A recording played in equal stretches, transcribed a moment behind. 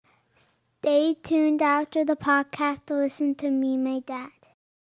Stay tuned after the podcast to listen to me and my dad.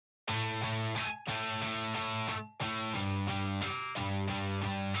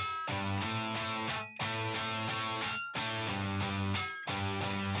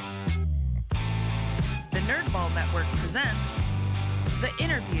 The Nerdball Network presents The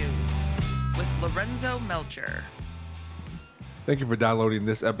Interviews with Lorenzo Melcher. Thank you for downloading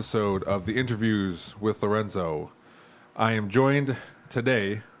this episode of The Interviews with Lorenzo. I am joined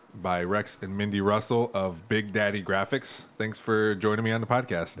today by Rex and Mindy Russell of Big Daddy Graphics. Thanks for joining me on the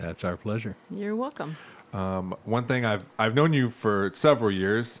podcast. That's our pleasure. You're welcome. One thing, I've known you for several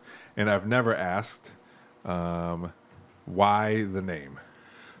years, and I've never asked why the name.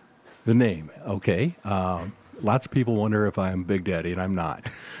 The name, okay. Lots of people wonder if I'm Big Daddy, and I'm not.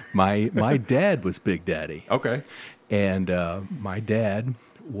 My dad was Big Daddy. Okay. And my dad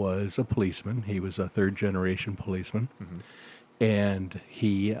was a policeman. He was a third-generation policeman. Mm-hmm. And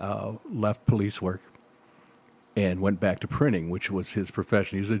he left police work and went back to printing, which was his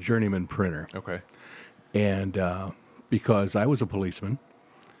profession. He was a journeyman printer. Okay. And because I was a policeman,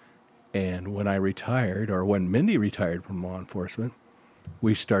 and when I retired, or when Mindy retired from law enforcement,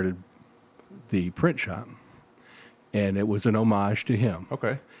 we started the print shop. And it was an homage to him.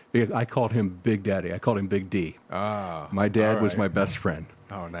 Okay. I called him Big Daddy. I called him Big D. Ah. My dad was right. my best friend.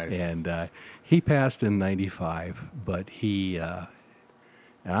 Oh, nice. And he passed in 95, but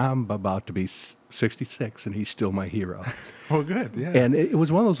I'm about to be 66, and he's still my hero. Oh, good. Yeah. And it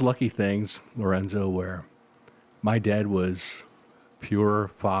was one of those lucky things, Lorenzo, where my dad was pure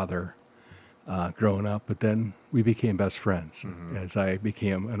father growing up, but then we became best friends as I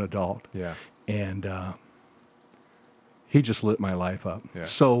became an adult. Yeah. And he just lit my life up. Yeah.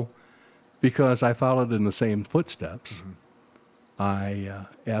 So, because I followed in the same footsteps, I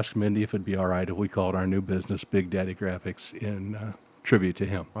asked Mindy if it'd be all right if we called our new business Big Daddy Graphics in tribute to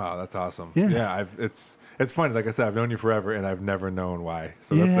him. Wow, that's awesome. Yeah. Yeah, it's funny. Like I said, I've known you forever, and I've never known why.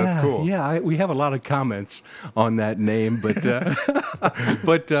 So that's cool. Yeah, we have a lot of comments on that name, but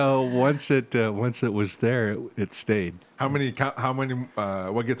once it was there, it stayed. How many?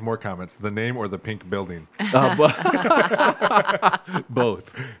 What gets more comments, the name or the pink building? Both.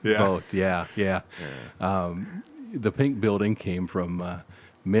 Yeah. Both. Yeah. The pink building came from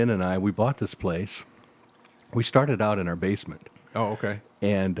Min and I. We bought this place. We started out in our basement. Oh, okay.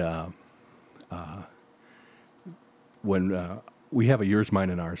 And when we have a yours, mine,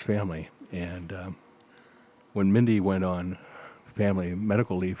 and ours family, and when Mindy went on family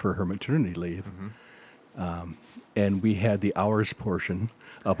medical leave for her maternity leave, and we had the ours portion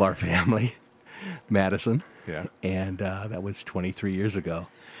of our family, Madison, and that was 23 years ago.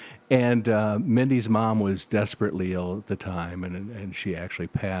 And Mindy's mom was desperately ill at the time, and she actually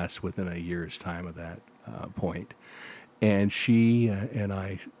passed within a year's time of that point. And she and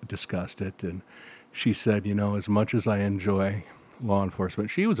I discussed it, and she said, as much as I enjoy law enforcement,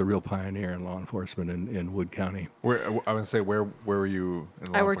 she was a real pioneer in law enforcement in Wood County. Where were you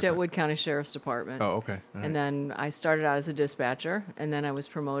in law I worked at enforcement? Wood County Sheriff's Department. Oh, okay. All right. And then I started out as a dispatcher, and then I was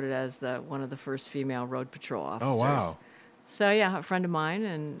promoted as one of the first female road patrol officers. Oh, wow. So, yeah, a friend of mine,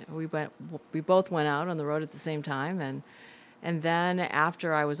 and we both went out on the road at the same time, and then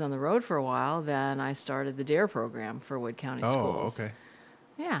after I was on the road for a while, then I started the DARE program for Wood County Schools. Oh, okay.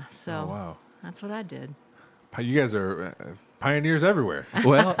 Yeah, so wow. That's what I did. You guys are pioneers everywhere.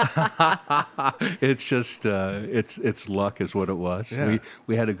 Well, it's just it's luck is what it was. Yeah.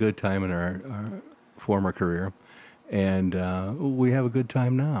 We had a good time in our former career, and we have a good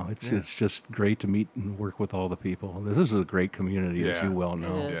time now. It's just great to meet and work with all the people. This is a great community, as you well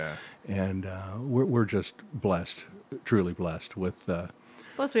know. It is. Yeah. And we're just blessed, truly blessed with.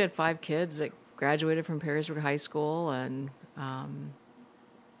 Plus, we had 5 kids that graduated from Perrysburg High School, and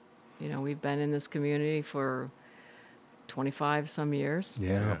we've been in this community for 25 some years.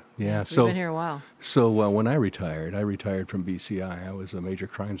 Yeah. So we've been here a while. So when I retired from BCI. I was a major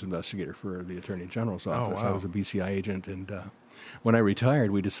crimes investigator for the Attorney General's office. Oh, wow. I was a BCI agent, and when I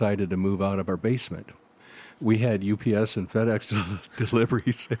retired, we decided to move out of our basement. We had UPS and FedEx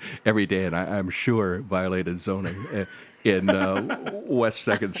deliveries every day, and I'm sure violated zoning in West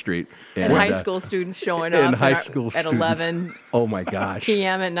 2nd Street. And high school students showing up at 11 oh my gosh.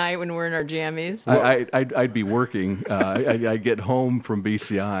 p.m. at night when we're in our jammies. I'd be working. I'd get home from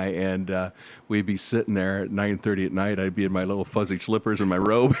BCI, and we'd be sitting there at 9:30 at night. I'd be in my little fuzzy slippers and my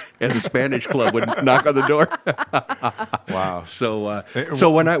robe, and the Spanish Club would knock on the door. Wow. So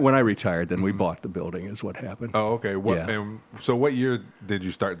when I retired, then we bought the building. Is what happened. Oh, okay. Yeah. What year did you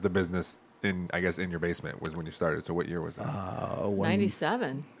start the business? In your basement was when you started. So what year was that?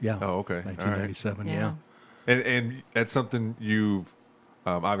 97. Yeah. Oh, okay. 1997. Right. Yeah. And that's something you've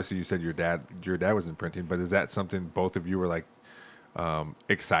obviously you said your dad was in printing, but is that something both of you were like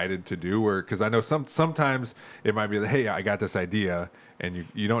excited to do? Or because I know sometimes it might be like, hey, I got this idea, and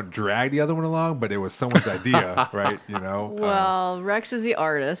you don't drag the other one along, but it was someone's idea, right? Well, Rex is the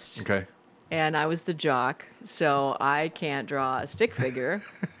artist. Okay. And I was the jock, so I can't draw a stick figure,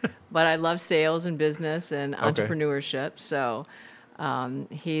 but I love sales and business and entrepreneurship. So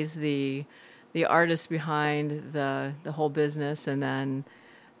he's the artist behind the whole business, and then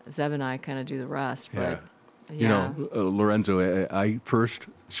Zeb and I kind of do the rest. But yeah. Lorenzo, I first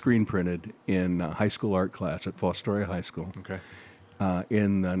screen printed in high school art class at Fostoria High School. Okay.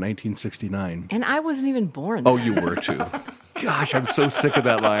 In 1969. And I wasn't even born Oh, then. you were too. Gosh, I'm so sick of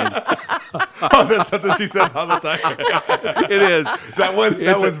that line. Oh, that's something she says all the time. It is. That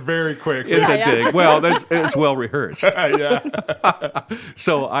was very quick. It's a dig. Well, it's well rehearsed. Yeah.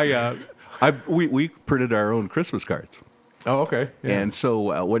 So we printed our own Christmas cards. Oh, okay. Yeah. And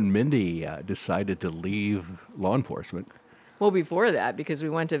so when Mindy decided to leave law enforcement. Well, before that, because we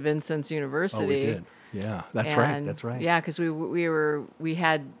went to Vincent's Oh, University. we did. Yeah, that's right. That's right. Yeah, because we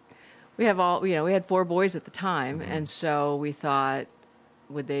had 4 boys at the time, and so we thought,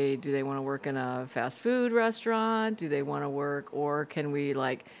 do they want to work in a fast food restaurant? Do they want to work, or can we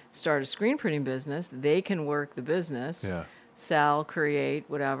like start a screen printing business? They can work the business, sell, create,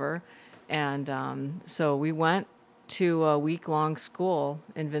 whatever. And so we went to a week-long school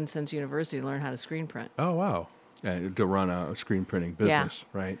in Vincent's University to learn how to screen print. Oh, wow. To run a screen printing business,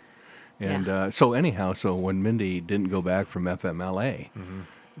 right? And Yeah. so when Mindy didn't go back from FMLA,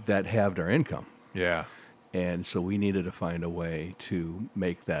 that halved our income. Yeah. And so we needed to find a way to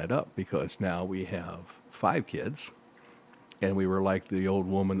make that up because now we have 5 kids. And we were like the old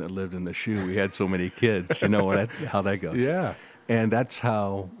woman that lived in the shoe. We had so many kids. You know how that goes. Yeah. And that's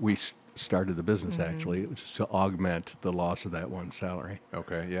how we started the business, actually. It was just to augment the loss of that one salary.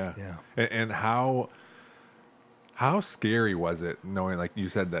 Okay. Yeah. Yeah. And how scary was it knowing, like you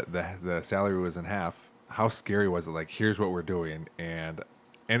said, that the salary was in half? How scary was it? Like, here's what we're doing, and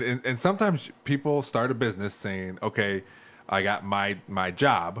sometimes people start a business saying, okay, I got my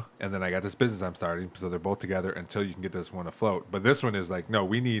job, and then I got this business I'm starting, so they're both together until you can get this one afloat. But this one is like, no,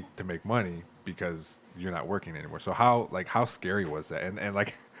 we need to make money because you're not working anymore. So how scary was that? And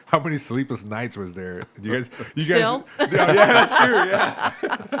like, how many sleepless nights was there? You Still? guys, yeah, that's true.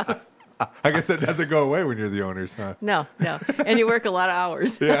 Yeah. I guess that doesn't go away when you're the owners, huh? No. And you work a lot of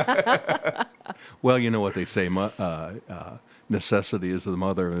hours. Well, you know what they say, necessity is the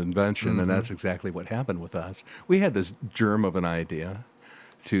mother of invention, and that's exactly what happened with us. We had this germ of an idea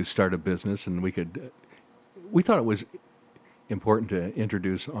to start a business, and we thought it was important to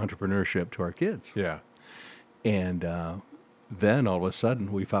introduce entrepreneurship to our kids. Yeah. And then all of a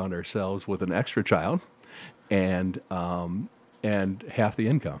sudden we found ourselves with an extra child and half the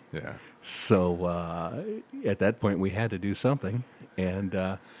income. Yeah. So at that point we had to do something,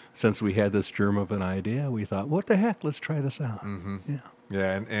 and since we had this germ of an idea, we thought, what the heck, let's try this out. Mm-hmm. Yeah.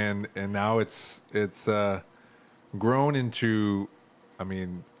 Yeah, and now it's grown into, I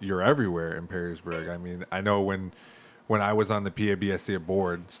mean, you're everywhere in Perrysburg. I mean, I know when I was on the PABSC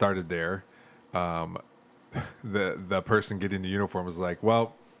board, started there, the person getting the uniform was like,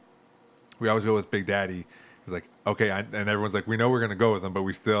 well, we always go with Big Daddy. He's like, okay, and everyone's like, we know we're going to go with them, but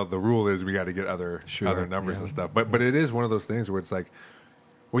the rule is we got to get other numbers and stuff. But it is one of those things where it's like,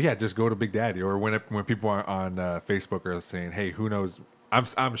 well, yeah, just go to Big Daddy. Or when people are on Facebook are saying, hey, who knows?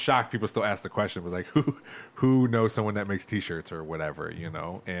 I'm shocked people still ask the question. It was like, who knows someone that makes T-shirts or whatever, you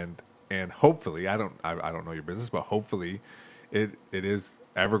know? And hopefully, I don't know your business, but hopefully, it is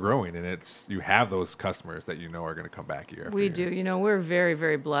ever growing, and you have those customers that you know are going to come back year after year. We do. You know, we're very,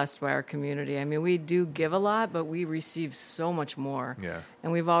 very blessed by our community. I mean, we do give a lot, but we receive so much more. Yeah.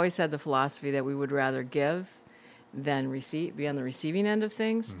 And we've always had the philosophy that we would rather give than be on the receiving end of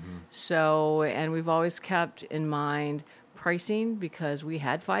things. Mm-hmm. So, and we've always kept in mind pricing because we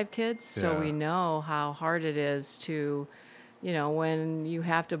had 5 kids, so we know how hard it is to, you know, when you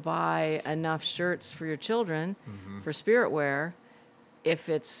have to buy enough shirts for your children for spirit wear, if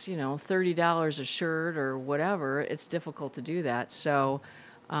it's, you know, $30 a shirt or whatever, it's difficult to do that. So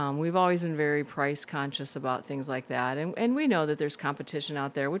we've always been very price conscious about things like that. And we know that there's competition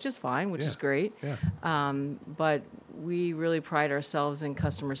out there, which is fine, which is great. Yeah. But we really pride ourselves in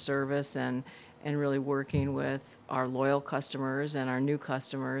customer service and really working with our loyal customers and our new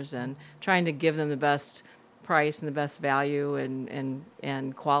customers and trying to give them the best price and the best value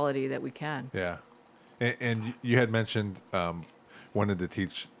and quality that we can. Yeah. And you had mentioned wanted to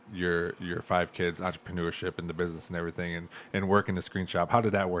teach your 5 kids entrepreneurship and the business and everything and work in the screen shop. How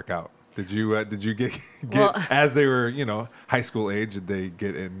did that work out? Did you get Well- as they were, high school age? Did they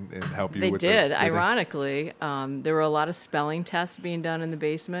get in and help you? They with did. the Ironically, there were a lot of spelling tests being done in the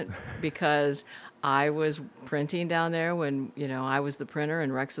basement because I was printing down there when, I was the printer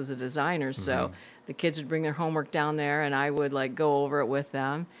and Rex was the designer. So the kids would bring their homework down there and I would go over it with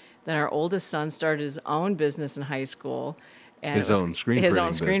them. Then our oldest son started his own business in high school. And His own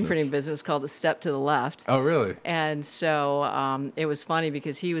screen printing business was called The Step to the Left. Oh, really? And so it was funny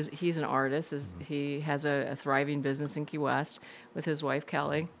because he's an artist. He has a thriving business in Key West with his wife,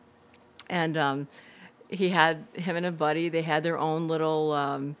 Kelly. And him and a buddy, they had their own little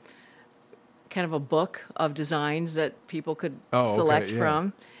kind of a book of designs that people could select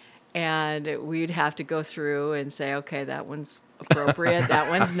from. And we'd have to go through and say, okay, that one's appropriate, that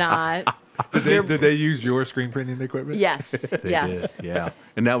one's not. Did they use your screen printing equipment? Yes, They yes. did, yeah.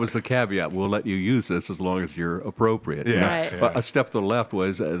 And that was the caveat. We'll let you use this as long as you're appropriate. Yeah. Right. Yeah. A step to the left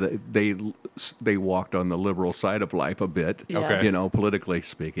was they walked on the liberal side of life a bit, Okay. politically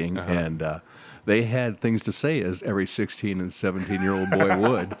speaking, and they had things to say as every 16 and 17-year-old boy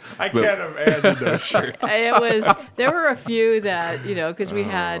would. I can't imagine those shirts. There were a few that, because we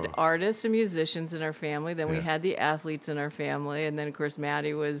had artists and musicians in our family, then we had the athletes in our family, and then, of course,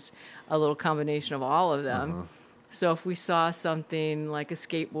 Maddie was a little combination of all of them. So if we saw something like a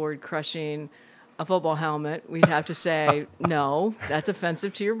skateboard crushing a football helmet, we'd have to say, no, that's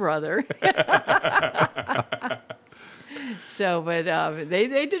offensive to your brother. So, but they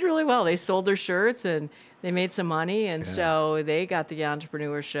did really well. They sold their shirts and they made some money, and so they got the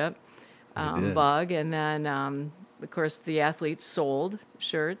entrepreneurship did. bug. And then, of course, the athletes sold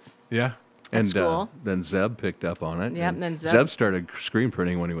shirts. Yeah. And school. then Zeb picked up on it. Yep, and then Zeb Zeb started screen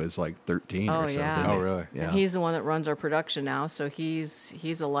printing when he was like 13 Oh, or something. yeah. Oh, really? Yeah. And he's the one that runs our production now, so he's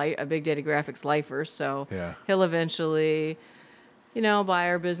a Big Daddy Graphics lifer. So Yeah. he'll eventually, buy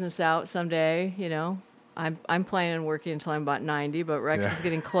our business out someday. I'm planning on working until I'm about 90, but Rex Yeah. is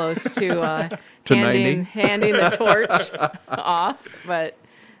getting close to, To 90? handing the torch off. But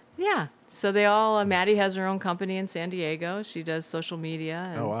yeah, so they all. Maddie has her own company in San Diego. She does social media.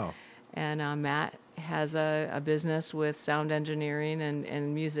 And, Oh, wow. And Matt has a business with sound engineering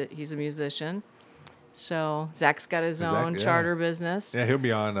and music. He's a musician. So Zach's got his Zach, own yeah. charter business. Yeah, he'll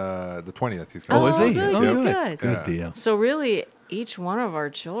be on the 20th. He's Oh, coming. is he? good, Oh, good, good. good. Yeah. Deal. So really, each one of our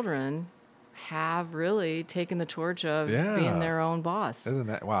children have really taken the torch of Yeah. being their own boss. Isn't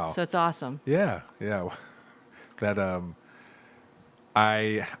that wow? So it's awesome. Yeah, yeah. That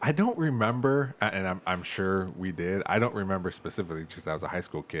I don't remember, and I'm sure we did. I don't remember specifically because I was a high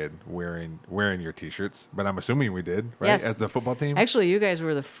school kid wearing your T-shirts, but I'm assuming we did, right? Yes. As the football team. Actually, you guys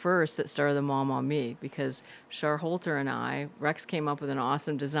were the first that started the Mom on Me because Char Holter and Rex came up with an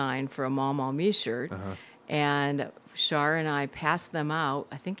awesome design for a Mom on Me shirt. And Char and I passed them out.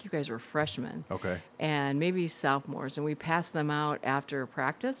 I think you guys were freshmen. Okay. And maybe sophomores. And we passed them out after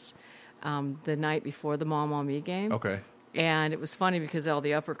practice the night before the Mom on Me game. Okay. And it was funny because all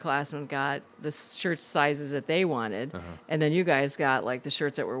the upperclassmen got the shirt sizes that they wanted. And then you guys got the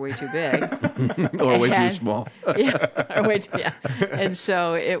shirts that were way too big. Or way too And- small. yeah. And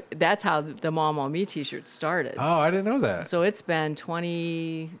so that's how the Mom on Me T-shirt started. Oh, I didn't know that. So it's been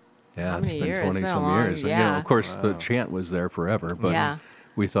 20. Yeah, How it's many been years? It's 20 been a some long- years. yeah. Of course, the chant was there forever, but Yeah.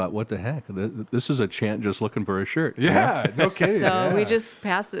 we thought, what the heck? This is a chant just looking for a shirt. Yeah, no kidding. So we yeah. just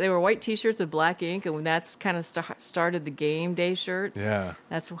passed it. They were white T-shirts with black ink, and that's kind of started the game day shirts. Yeah.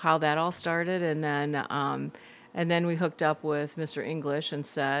 That's how that all started, and then we hooked up with Mr. English and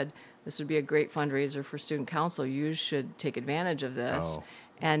said this would be a great fundraiser for student council. You should take advantage of this. Oh.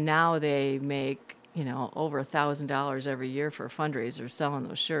 And now they make over $1,000 every year for a fundraiser selling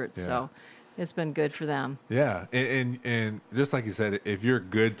those shirts. Yeah. So it's been good for them. Yeah, and just like you said, if you're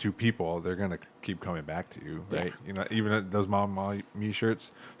good to people, they're gonna keep coming back to you, right? Yeah. Even those Mom on Me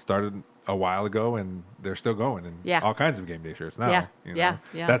shirts started a while ago, and they're still going, and Yeah. all kinds of game day shirts now. Yeah, you know? yeah,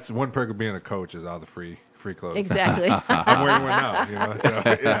 yeah. That's one perk of being a coach is all the free clothes. Exactly. I'm wearing one now. So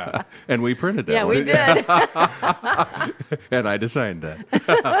yeah, And we printed that Yeah, one. we did. And I designed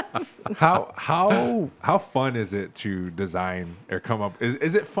that. how fun is it to design or come up?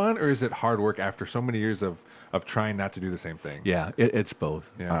 Is it fun or is it hard work after so many years of trying not to do the same thing? Yeah, it's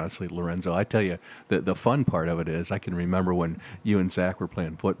both, Yeah. honestly, Lorenzo. I tell you, the fun part of it is I can remember when you and Zach were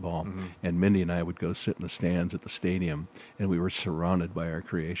playing football, and Mindy and I would go sit in the stands at the stadium, and we were surrounded by our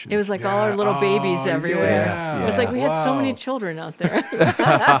creations. It was like all our little babies everywhere. yeah. It was like we had so many Wow. children out there.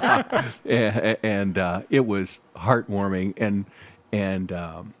 and it was heartwarming and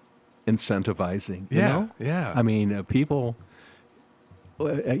incentivizing. You Yeah, know? yeah. I mean, people.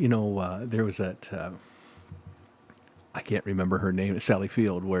 There was that. I can't remember her name, Sally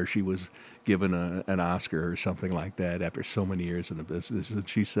Field, where she was given an Oscar or something like that after so many years in the business. And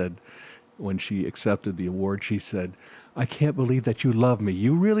she said, when she accepted the award, she said, "I can't believe that you love me.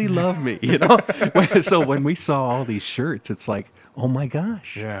 You really love me." So when we saw all these shirts, it's like, oh my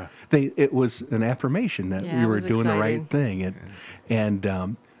gosh. Yeah. It was an affirmation that Yeah, we it were was doing the right exciting. thing.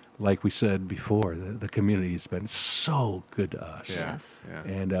 And like we said before, the community has been so good to us. Yeah. Yes.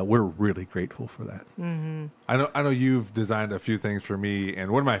 Yeah. And we're really grateful for that. I know you've designed a few things for me,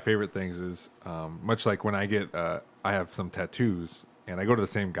 and one of my favorite things is much like when I have some tattoos, and I go to the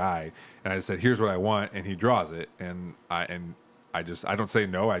same guy, and I said, "Here's what I want," and he draws it, and I don't say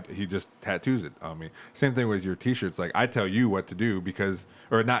no. He just tattoos it on me. Same thing with your T-shirts. Like I tell you what to do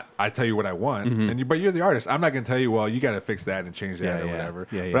I tell you what I want, but you're the artist. I'm not going to tell you, well, you got to fix that and change that or whatever.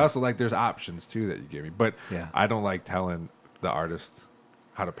 Yeah. But I also like there's options too that you give me. But Yeah. I don't like telling the artist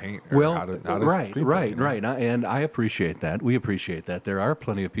how to paint. Well, how to right. screen paint, And I appreciate that. We appreciate that. There are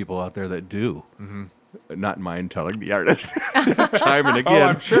plenty of people out there that do. Not mind telling the artist time and again. Oh,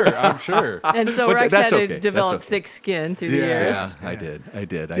 I'm sure. And so But Rex that's had okay. to That's develop okay. thick skin through the Yeah. years. I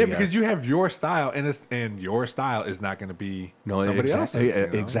did. Yeah, because you have your style, and your style is not going to be somebody else's.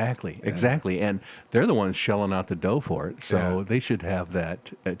 Exactly. And they're the ones shelling out the dough for it, so they should have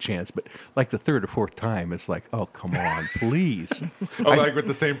that chance. But like the third or fourth time, it's like, oh, come on, please. Like with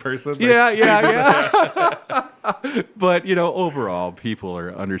the same person? Yeah. But, overall, people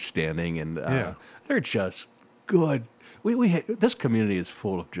are understanding, and they're just good. This community is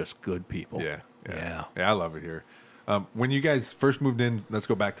full of just good people. Yeah, I love it here. When you guys first moved in, let's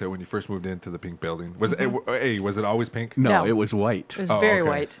go back to when you first moved into the pink building. Was it always pink? No, No. it was white. It was Oh, very okay.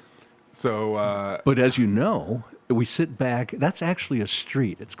 white. So, But as you know, we sit back. That's actually a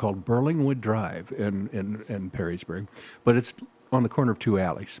street. It's called Burlingwood Drive in Perrysburg, but it's on the corner of two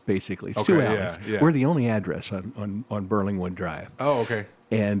alleys, basically. It's two Okay, alleys. yeah. We're the only address on Burlingwood Drive. oh, okay.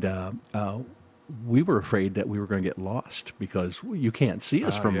 And we were afraid that we were going to get lost because you can't see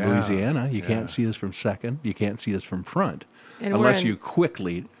us from yeah. Louisiana. You Yeah. can't see us from Second. You can't see us from Front And we're unless in- you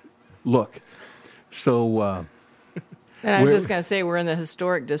quickly look. So, And I was Where- just going to say, we're in the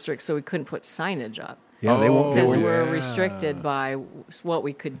historic district, so we couldn't put signage up yeah, they won't. because yeah. we're restricted by what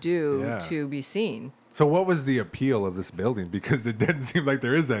we could do Yeah. to be seen. So, what was the appeal of this building? Because it doesn't seem like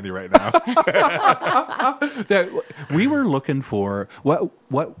there is any right now. We were looking for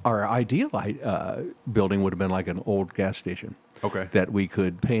what our ideal building would have been, like an old gas station. Okay. That we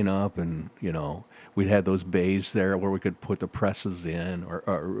could paint up, and we'd had those bays there where we could put the presses in,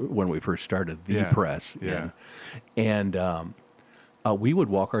 or when we first started the press. Yeah. And we would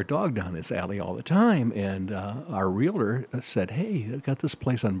walk our dog down this alley all the time, and our realtor said, "Hey, I got this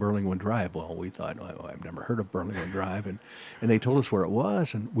place on Burlingwood Drive." Well, we thought, "Oh, I've never heard of Burlingwood Drive," and they told us where it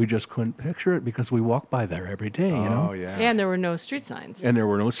was, and we just couldn't picture it because we walk by there every day, Oh, yeah. And there were no street signs. And there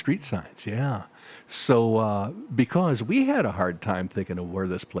were no street signs, yeah. So because we had a hard time thinking of where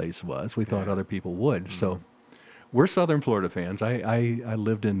this place was, we thought other people would. So we're Southern Florida fans. I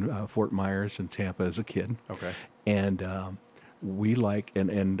lived in Fort Myers and Tampa as a kid. Okay. And we like,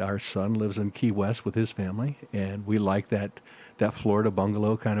 and our son lives in Key West with his family, and we like that Florida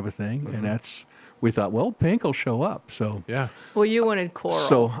bungalow kind of a thing. And we thought, well, pink will show up. So Yeah. Well, you wanted coral.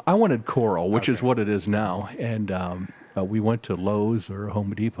 so I wanted coral, which is what it is now. And we went to Lowe's or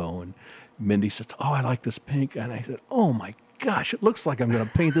Home Depot, and Mindy says, "Oh, I like this pink." And I said, "Oh, my gosh, it looks like I'm going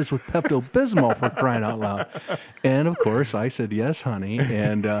to paint this with Pepto-Bismol for crying out loud." And, of course, I said, "Yes, honey."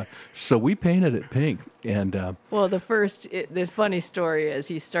 And so we painted it pink. And Well, the funny story is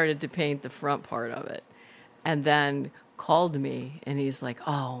he started to paint the front part of it and then called me and he's like,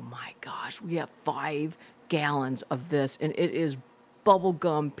 "Oh my gosh, we have 5 gallons of this and it is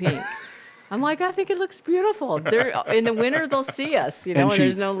bubblegum pink." I'm like, "I think it looks beautiful. In the winter, they'll see us, when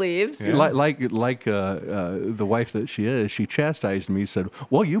there's no leaves." like the wife that she is, she chastised me, said,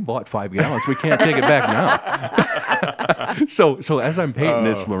 "Well, you bought 5 gallons. We can't take it back now." So as I'm painting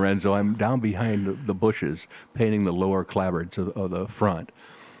this, Lorenzo, I'm down behind the bushes painting the lower clapboards of the front.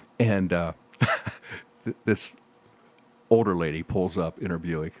 And this older lady pulls up in her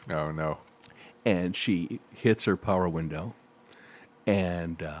Buick, Oh, no. and she hits her power window.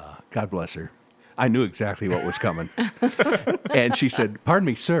 And God bless her. I knew exactly what was coming. And she said, "Pardon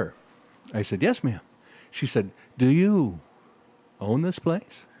me, sir." I said, "Yes, ma'am." She said, "Do you own this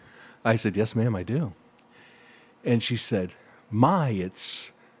place?" I said, "Yes, ma'am, I do." And she said, "My,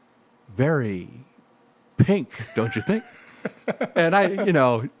 it's very pink, don't you think?"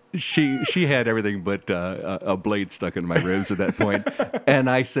 And she had everything but a blade stuck in my ribs at that point. And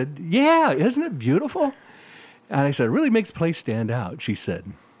I said, "Yeah, isn't it beautiful?" And I said, "It really makes the place stand out." She said,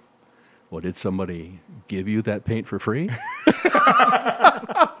 well, did somebody give you that paint for free?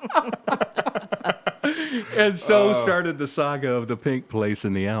 And so started the saga of the pink place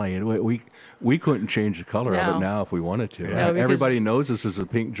in the alley. And we couldn't change the color of No. it now if we wanted to. No, because- Everybody knows this is a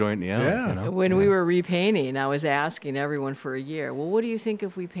pink joint in the alley. Yeah. You know? When we were repainting, I was asking everyone for a year, well, what do you think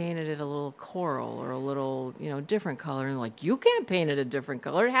if we painted it a little coral or a little, different color? And like, you can't paint it a different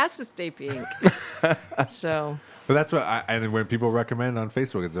color. It has to stay pink. So, But that's what and when people recommend on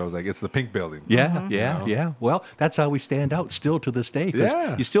Facebook, it's always like, it's the pink building. Yeah, yeah. Well, that's how we stand out still to this day. 'Cause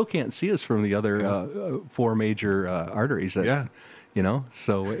Yeah. you still can't see us from the other 4 major arteries. Yeah.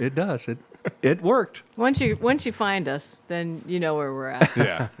 So it does. It worked. once you find us, then you know where we're at.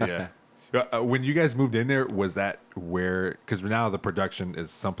 Yeah, yeah. When you guys moved in there, was that where, because now the production is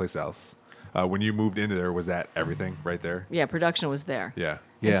someplace else. When you moved into there, was that everything right there? Yeah, production was there. Yeah.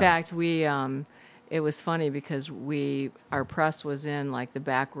 Yeah. In fact, it was funny because our press was in like the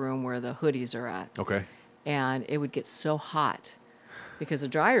back room where the hoodies are at. Okay. And it would get so hot because the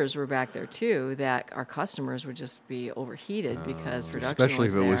dryers were back there too that our customers would just be overheated because production Especially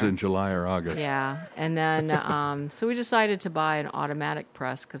was if it was there. in July or August. Yeah, and then so we decided to buy an automatic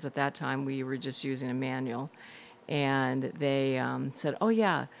press because at that time we were just using a manual, and they said, "Oh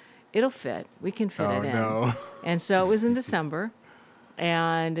yeah, it'll fit. We can fit it in." no. And so it was in December,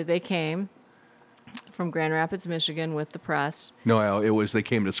 and they came from Grand Rapids, Michigan, with the press. No, they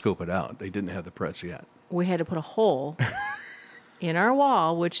came to scope it out. They didn't have the press yet. We had to put a hole in our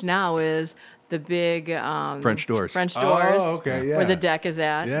wall, which now is the big French doors. Oh, okay, yeah. where the deck is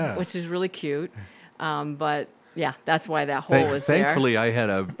at, Yeah. which is really cute. But yeah, that's why that hole was there. Thankfully, I had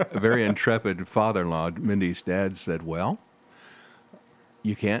a very intrepid father-in-law. Mindy's dad said, well,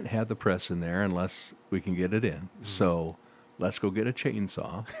 you can't have the press in there unless we can get it in. So let's go get a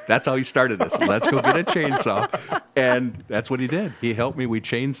chainsaw. That's how he started this. Let's go get a chainsaw. And that's what he did. He helped me. We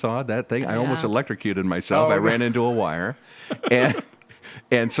chainsawed that thing. I almost Yeah. electrocuted myself. I ran into a wire.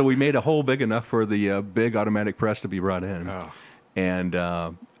 And so we made a hole big enough for the big automatic press to be brought in. Oh. And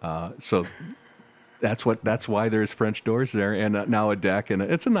so that's why there's French doors there, and now a deck, and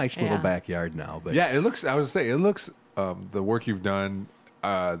it's a nice little Yeah. backyard now. But Yeah, it looks, I would say, it looks, the work you've done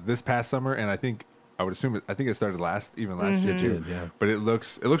this past summer, and I think it started last year too. did, yeah. But it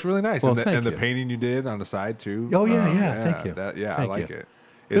looks really nice. Well, and thank the you. painting you did on the side too. Oh, yeah, thank you. I Thank like you. it.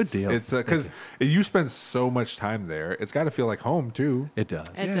 Good deal. It's because you spend so much time there. It's got to feel like home too. it does.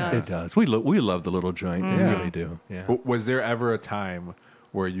 It Yeah. does. It does. We love the little joint. We really do. Yeah. Was there ever a time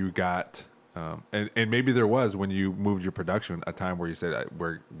where you got, and maybe there was when you moved your production, a time where you said,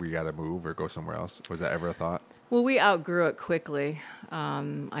 we got to move or go somewhere else? Was that ever a thought? Well, we outgrew it quickly.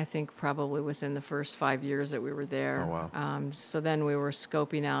 I think probably within the first 5 years that we were there. Oh, wow. So then we were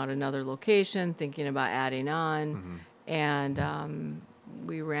scoping out another location, thinking about adding on, and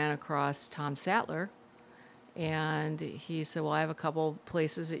we ran across Tom Sattler, and he said, well, I have a couple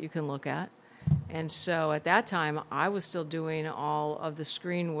places that you can look at. And so at that time, I was still doing all of the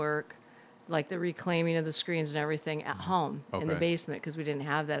screen work, like the reclaiming of the screens and everything at home in the Okay. basement because we didn't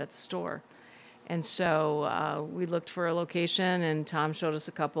have that at the store. And so we looked for a location, and Tom showed us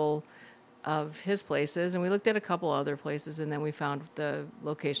a couple of his places, and we looked at a couple other places, and then we found the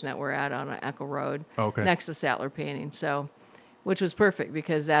location that we're at on Echo Road, Okay. next to Sattler Painting. So, which was perfect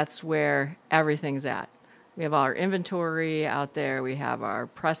because that's where everything's at. We have all our inventory out there. We have our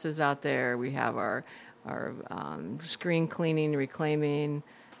presses out there. We have our screen cleaning, reclaiming.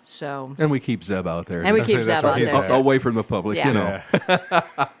 So, And we keep Zeb out there. and we That's keep right, Zeb that's out right. there. He's too. away from the public, Yeah. you know.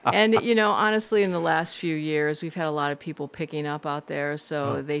 And, honestly, in the last few years, we've had a lot of people picking up out there,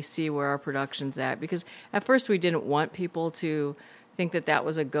 so they see where our production's at. Because at first we didn't want people to think that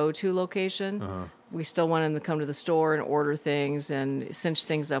was a go-to location. We still wanted them to come to the store and order things and cinch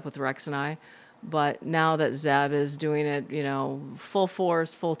things up with Rex and I. But now that Zeb is doing it, full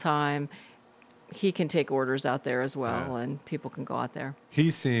force, full time, he can take orders out there as well, and people can go out there. He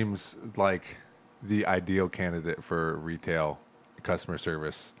seems like the ideal candidate for retail customer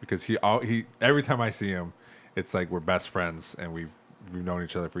service because he every time I see him, it's like we're best friends and we've known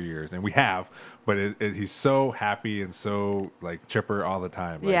each other for years, and we have. But he's so happy and so like chipper all the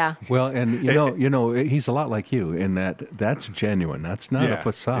time. Like, Yeah. Well, and he's a lot like you in that's genuine. That's not Yeah, a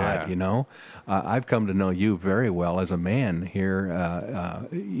facade. yeah. I've come to know you very well as a man here.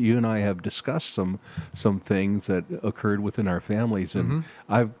 You and I have discussed some things that occurred within our families, and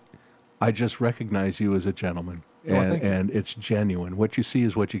I just recognize you as a gentleman. thank you. And it's genuine. What you see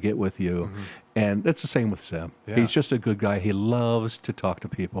is what you get with you. And it's the same with Zeb. Yeah. He's just a good guy. He loves to talk to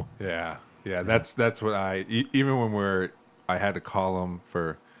people. Yeah. That's what even when I had to call him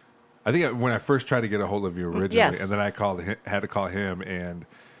for. I think when I first tried to get a hold of you originally, Yes. and then I had to call him, and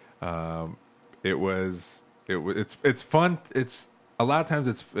It's fun. It's a lot of times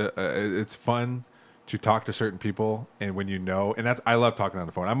it's fun to talk to certain people, and when and I love talking on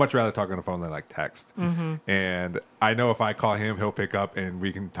the phone. I much rather talk on the phone than like text. And I know if I call him, he'll pick up, and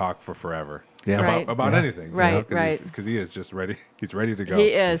we can talk for forever. Yeah. Right. About anything, Right, because he is just ready. He's ready to go. He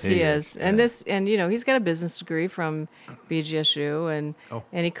is. And Yeah. he's got a business degree from BGSU, and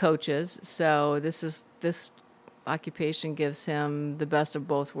he coaches. So this occupation gives him the best of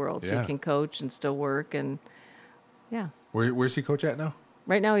both worlds. Yeah. He can coach and still work, and yeah. Where's he coach at now?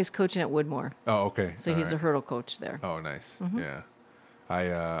 Right now he's coaching at Woodmore. Oh, okay. So he's a hurdle coach there. Oh, nice. Yeah.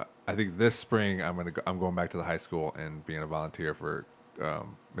 I think this spring I'm going back to the high school and being a volunteer for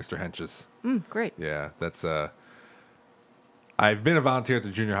Mr. Hench's. Great. Yeah, that's I've been a volunteer at the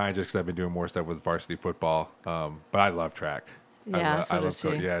junior high just because I've been doing more stuff with varsity football. But I love track. Yeah, so does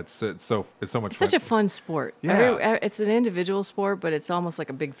he. Yeah, it's so much fun. It's such a fun sport. Yeah. It's an individual sport, but it's almost like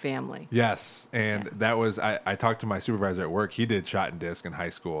a big family. Yes, and that was I talked to my supervisor at work. He did shot and disc in high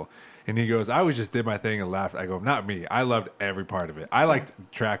school, and he goes, "I always just did my thing and laughed." I go, "Not me. I loved every part of it. I liked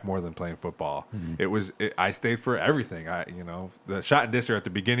track more than playing football. I stayed for everything. The shot and disc are at the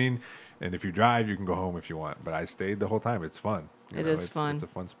beginning, and if you drive, you can go home if you want. But I stayed the whole time. It's fun. It is fun. It's a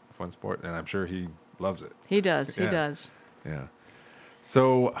fun sport, and I'm sure he loves it. He does. Yeah. He does. Yeah.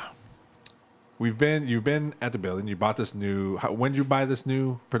 So you've been at the building. You bought this new. When did you buy this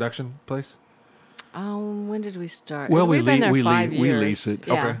new production place? When did we start? Well, We've been there we 5 years. lease it.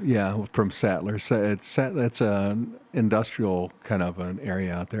 Yeah. Okay. Yeah, from Sattler. So that's an industrial kind of an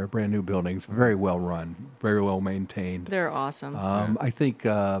area out there. Brand new buildings, very well run, very well maintained. They're awesome. I think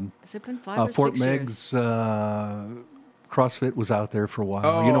Has it been 5 or 6 Fort years? Meg's CrossFit was out there for a while.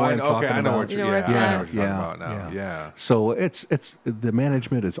 Oh, you know what I I'm know. talking Okay, I about? know what You know you're. where Yeah, it's I know at? what you're talking about now. Yeah. So it's the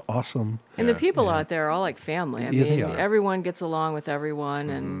management is awesome. And the people out there are all like family. I Yeah, they mean, are. everyone gets along with everyone,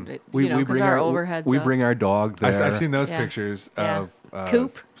 and We because bring our overheads. we up. bring our dog there. I've seen those Yeah. pictures Yeah. of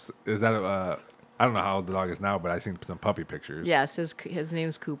Coop. Is that I don't know how old the dog is now, but I've seen some puppy pictures. Yes, his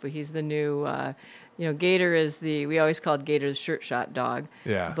name's Koopa. He's the new. Gator is we always called Gator the shirt shot dog.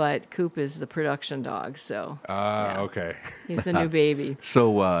 Yeah. But Coop is the production dog. So yeah. Okay. He's the new baby.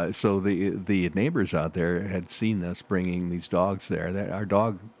 So the neighbors out there had seen us bringing these dogs there. Our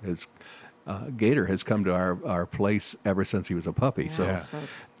dog Gator has come to our place ever since he was a puppy. Yeah, So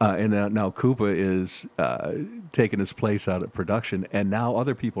and now Koopa is taking his place out at production, and now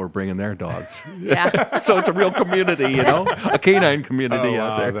other people are bringing their dogs. Yeah. So it's a real community, a canine community Oh,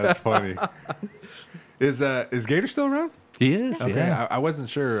 out wow, there. that's funny. Is Gator still around? He is. Okay, Yeah. I wasn't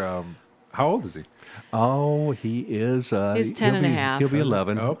sure. How old is he? Oh, he is. He's 10 and a half. He'll be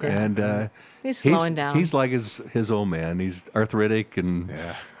 11. Okay. And He's slowing down. He's like his old man. He's arthritic and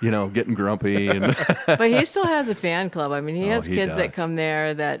getting grumpy and But he still has a fan club. I mean, he has he kids that does. come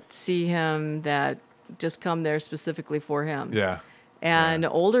there that see him, that just come there specifically for him. Yeah. And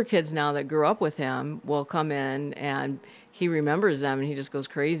older kids now that grew up with him will come in, and he remembers them, and he just goes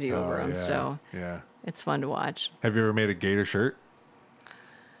crazy over them. Yeah. So Yeah. it's fun to watch. Have you ever made a Gator shirt?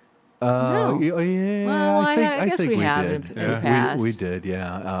 No. yeah. Well, I guess think we have did. in the past. We did.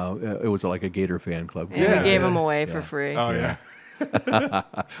 Yeah. It was like a Gator fan club. And Yeah. we gave them away for free. Oh yeah.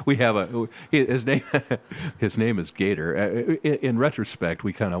 We have his name. His name is Gator. In retrospect,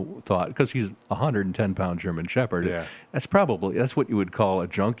 we kind of thought because he's a 110-pound German Shepherd. Yeah. That's what you would call a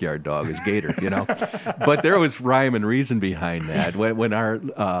junkyard dog, is Gator. But there was rhyme and reason behind that. When our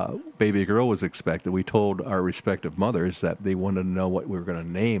baby girl was expected, we told our respective mothers that they wanted to know what we were going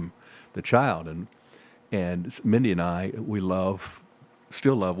to name the child, and Mindy and I,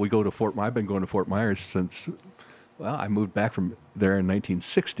 still love. We go to Fort. I've been going to Fort Myers since. Well, I moved back from there in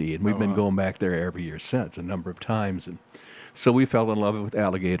 1960, and we've been going back there every year since, a number of times. And so we fell in love with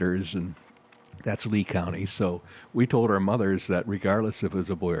alligators, and that's Lee County. So we told our mothers that regardless if it was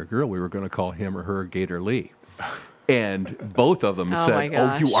a boy or girl, we were going to call him or her Gator Lee. And both of them Oh, my said, "Oh,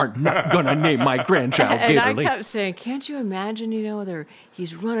 gosh. you are not going to name my grandchild And Gator I Lee." kept saying, "Can't you imagine?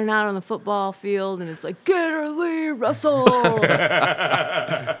 He's running out on the football field, and it's like Gator Lee Russell."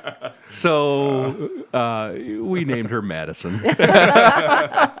 So we named her Madison,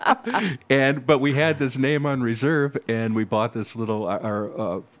 but we had this name on reserve, and we bought this little.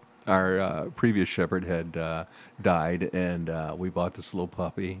 Our previous shepherd had died, and we bought this little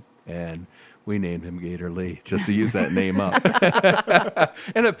puppy, and we named him Gator Lee just to use that name up,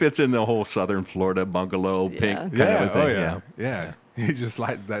 and it fits in the whole Southern Florida bungalow pink kind of a thing. Oh yeah. He just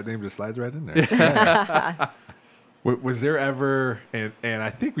that name just slides right in there. Was there ever, and I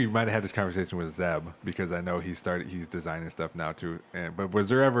think we might have had this conversation with Zeb, because I know he's designing stuff now too. But was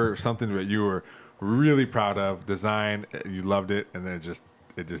there ever something that you were really proud of, design, you loved it, and then it just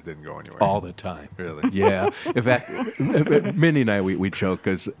it just didn't go anywhere. All the time. Really? Yeah. In fact, Mindy and I, we joke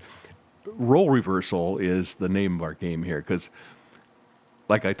because role reversal is the name of our game here. Because,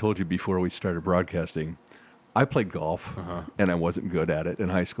 like I told you before we started broadcasting, I played golf, and I wasn't good at it in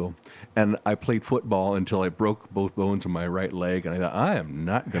high school. And I played football until I broke both bones in my right leg, and I thought, I am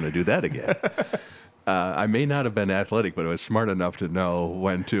not going to do that again. I may not have been athletic, but I was smart enough to know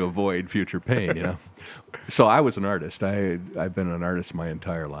when to avoid future pain, you know. So I was an artist. I've been an artist my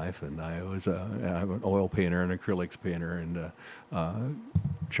entire life, and I'm an oil painter and acrylics painter and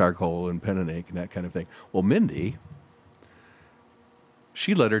charcoal and pen and ink and that kind of thing. Well, Mindy,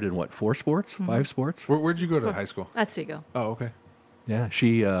 she lettered in, 4 sports, 5 sports? Where'd you go to high school? At Seago. Oh, okay. Yeah,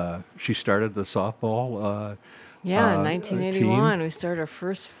 she started the softball Yeah, in 1981, team. we started our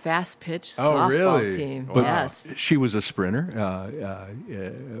first fast-pitch Oh, softball really? team. Wow. Yes. She was a sprinter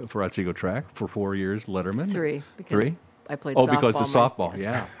for Otsego Track for 4 years, Letterman. 3, because 3? I played Oh, softball. because of softball, yes.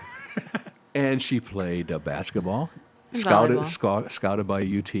 yeah. And she played basketball, And scouted by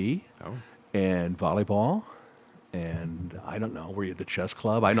UT, Oh. and volleyball. And I don't know, were you at the chess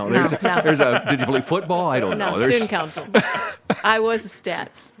club? I know No, there's a. Did you play football? I don't know. No, student council. I was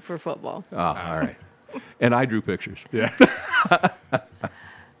stats for football. Oh, all right. And I drew pictures. Yeah.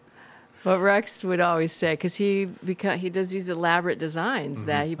 But Rex would always say, because he does these elaborate designs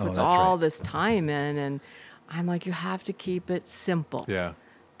that he puts that's all right. this time in, and I'm like, you have to keep it simple. Yeah.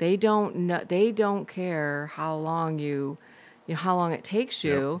 They don't care how long how long it takes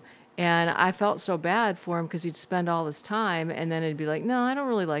you. And I felt so bad for him because he'd spend all this time, and then it'd be like, no, I don't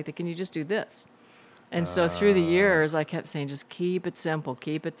really like that. Can you just do this? And so through the years, I kept saying, just keep it simple,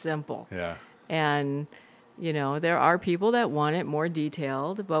 keep it simple. Yeah. And, there are people that want it more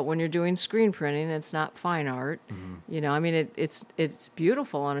detailed, but when you're doing screen printing, it's not fine art. It's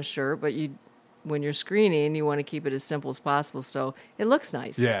beautiful on a shirt, but when you're screening, you want to keep it as simple as possible so it looks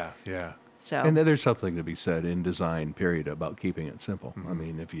nice. Yeah. Yeah. So And there's something to be said in design, period, about keeping it simple. I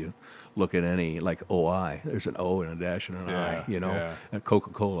mean, if you look at any, like OI, there's an O and a dash and an I, a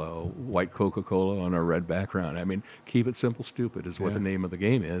Coca-Cola, a white Coca-Cola on a red background. I mean, keep it simple, stupid is what the name of the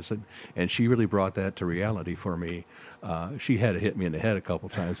game is. And she really brought that to reality for me. She had to hit me in the head a couple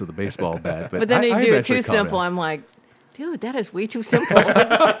times with a baseball bat. But then you I do it eventually too caught simple. on. I'm like, dude, that is way too simple.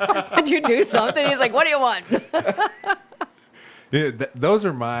 Could you do something? He's like, what do you want? Yeah, those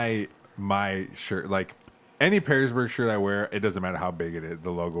are my shirt. Like any Perrysburg shirt I wear, it doesn't matter how big it is, the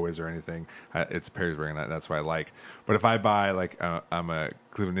logo is or anything. It's Perrysburg, and that's what I like. But if I buy, like, I'm a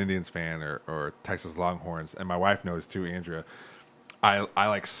Cleveland Indians fan or Texas Longhorns, and my wife knows too, Andrea, I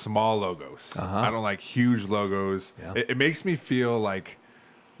like small logos. I don't like huge logos. Yeah. It makes me feel like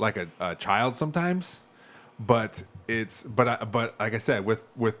a child sometimes. But but like I said,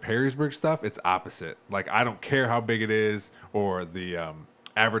 with Perrysburg stuff, it's opposite. Like, I don't care how big it is or the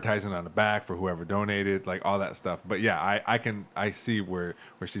advertising on the back for whoever donated, like all that stuff. But yeah, I see where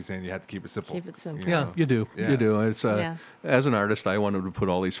she's saying you have to keep it simple. Keep it simple. Yeah, you do. Yeah. You do. It's Yeah. As an artist, I wanted to put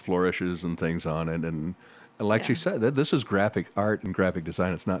all these flourishes and things on it, and like she said, this is graphic art and graphic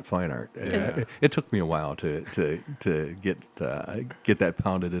design. It's not fine art. Yeah. It took me a while to get that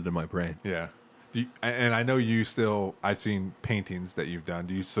pounded into my brain. Yeah. And I know I've seen paintings that you've done.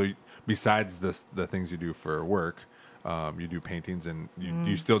 Besides the things you do for work, you do paintings, and do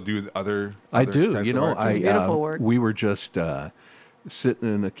you still do other I do. types of art? It's beautiful work. We were just sitting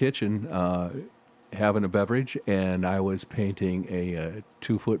in the kitchen having a beverage, and I was painting a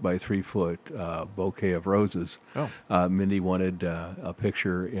 2-foot by 3-foot bouquet of roses. Oh. Mindy wanted a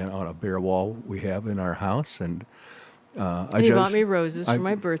picture on a bare wall we have in our house, and And he bought me roses for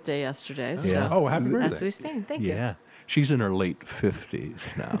my birthday yesterday. So Yeah. Oh, happy birthday. that's what he's paying. Thank you. Yeah. She's in her late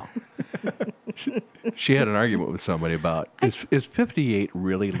 50s now. She had an argument with somebody about, is 58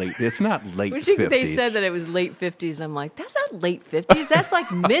 really late? It's not late 50s. They said that it was late 50s. I'm like, that's not late 50s. That's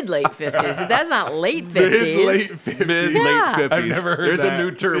like mid-late 50s. That's not late 50s. Mid-late 50s. Mid-late Yeah. 50s. I've never heard There's that. a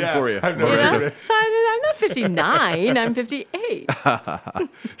new term Yeah, for you. I've never heard it. So I'm not 59. I'm 58.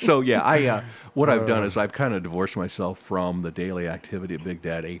 So, yeah, what I've done is I've kind of divorced myself from the daily activity of Big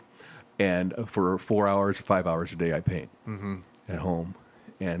Daddy. And for 4 hours, 5 hours a day, I paint at home.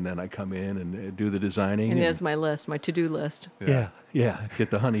 And then I come in and do the designing. And there's my list, my to-do list. Yeah, get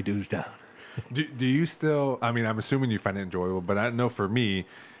the honeydews down. Do you still? I mean, I'm assuming you find it enjoyable, but I know for me,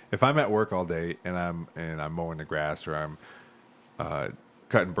 if I'm at work all day and I'm mowing the grass or I'm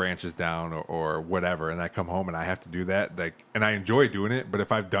cutting branches down or whatever, and I come home and I have to do that, like, and I enjoy doing it, but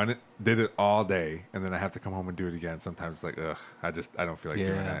if I've did it all day, and then I have to come home and do it again, sometimes it's like, ugh, I don't feel like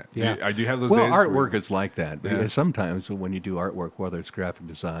doing that. Yeah. Do you have those well, days? artwork is like that. Yeah. Sometimes when you do artwork, whether it's graphic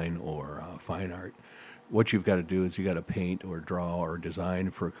design or fine art, what you've got to do is you got to paint or draw or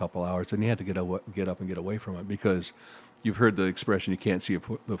design for a couple hours, and you have to get up and get away from it, because you've heard the expression, you can't see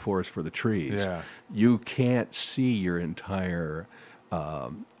the forest for the trees. Yeah. You can't see your entire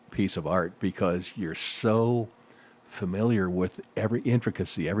piece of art because you're so familiar with every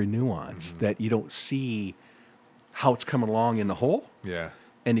intricacy, every nuance, that you don't see how it's coming along in the whole. Yeah.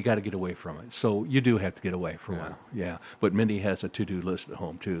 And you got to get away from it. So you do have to get away from it. Yeah. But Mindy has a to-do list at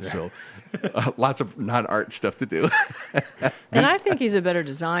home, too. So lots of non-art stuff to do. And I think he's a better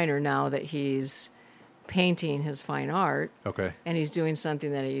designer now that he's painting his fine art. Okay. And he's doing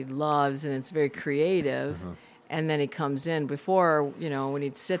something that he loves, and it's very creative. And then he comes in. Before, when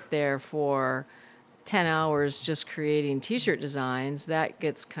he'd sit there for 10 hours just creating T-shirt designs, that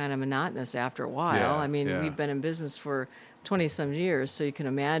gets kind of monotonous after a while. Yeah, I mean, we've been in business for 20-some years, so you can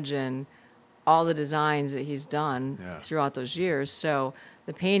imagine all the designs that he's done throughout those years. So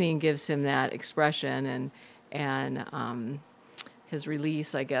the painting gives him that expression and his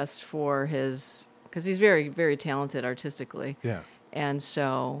release, I guess, for his... Because he's very, very talented artistically. Yeah. And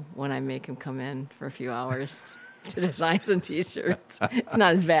so when I make him come in for a few hours to design some T-shirts, it's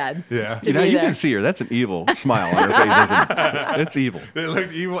not as bad. Yeah. to be You there. can see her. That's an evil smile on her face, isn't it? It's evil. They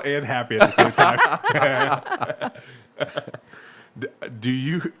look evil and happy at the same time.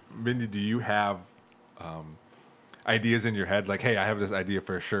 Mindy, do you have ideas in your head? Like, hey, I have this idea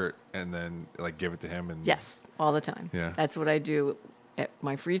for a shirt, and then like give it to him? And Yes, all the time. Yeah. That's what I do at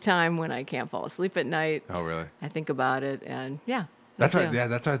my free time when I can't fall asleep at night. Oh, really? I think about it, and That's me what, too.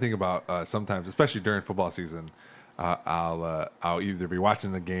 that's what I think about sometimes, especially during football season. I'll either be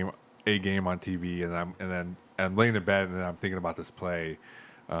watching a game on TV, and then I'm laying in bed, and then I'm thinking about this play.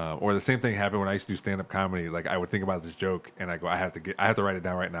 Or the same thing happened when I used to do stand-up comedy. Like, I would think about this joke, and I go, I have to write it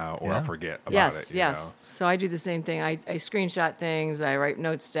down right now, or I'll forget about it. Yes. So I do the same thing. I screenshot things. I write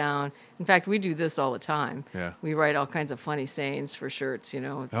notes down. In fact, we do this all the time. Yeah. We write all kinds of funny sayings for shirts,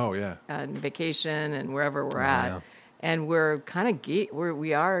 Oh, yeah. on vacation and wherever we're at. And we're kind of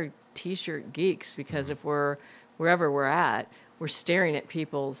we are T-shirt geeks, because if we're wherever we're at, we're staring at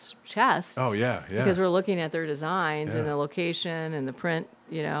people's chests. Oh, yeah. Because we're looking at their designs and the location and the print,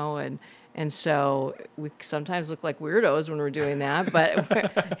 and so we sometimes look like weirdos when we're doing that,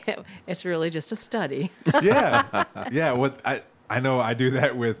 but it's really just a study. Yeah. What I know I do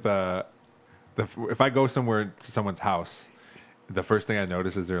that with if I go somewhere to someone's house, the first thing I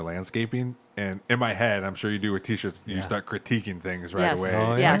notice is their landscaping. And in my head, I'm sure you do with T-shirts, you start critiquing things right Yes. away. Oh,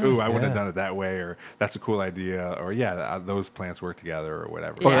 Like, yes. ooh, I wouldn't have done it that way, or that's a cool idea, or those plants work together, or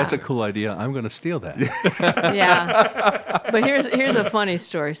whatever. Oh, Yeah. that's a cool idea. I'm going to steal that. Yeah. But here's a funny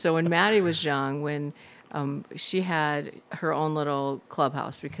story. So when Maddie was young, when she had her own little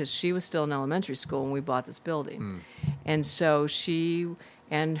clubhouse, because she was still in elementary school when we bought this building. And so she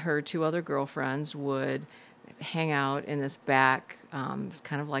and her two other girlfriends would hang out in this back, it's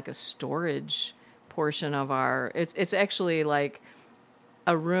kind of like a storage portion of our, it's actually like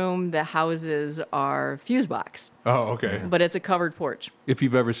a room that houses our fuse box, Oh, okay. but it's a covered porch. If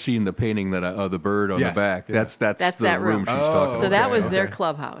you've ever seen the painting that the bird on Yes, the back, yeah. that's That's the that room. she's Oh, talking So about. that was their okay.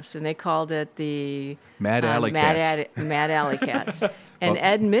 clubhouse, and they called it the Mad Alley Cats. Mad Alley Cats. And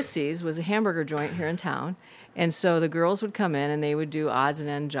Ed Mitzi's was a hamburger joint here in town. And so the girls would come in and they would do odds and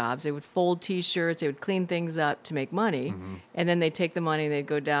end jobs. They would fold T-shirts. They would clean things up to make money. And then they'd take the money and they'd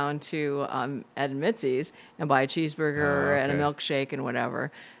go down to Ed and Mitzi's and buy a cheeseburger and a milkshake and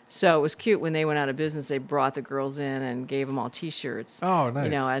whatever. So it was cute when they went out of business. They brought the girls in and gave them all T-shirts. Oh,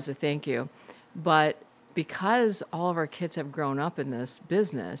 nice. As a thank you. But because all of our kids have grown up in this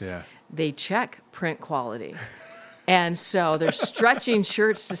business, they check print quality. And so they're stretching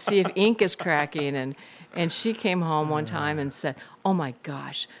shirts to see if ink is cracking. And she came home one time and said, "Oh my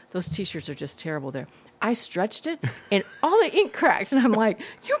gosh, those T-shirts are just terrible there. I stretched it and all the ink cracked." And I'm like,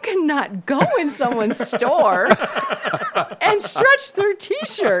 "You cannot go in someone's store and stretch their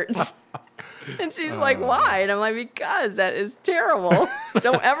T-shirts." And she's like, "Why?" And I'm like, "Because that is terrible.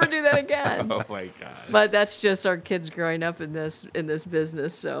 Don't ever do that again." Oh, my God. But that's just our kids growing up in this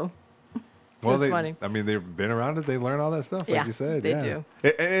business. So it's funny. I mean, they've been around it. They learn all that stuff, like Yeah, you said. they do.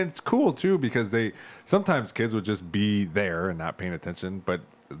 And it's cool, too, because sometimes kids would just be there and not paying attention, but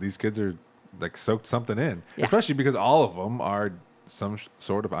these kids are, like, soaked something in. Yeah. Especially because all of them are some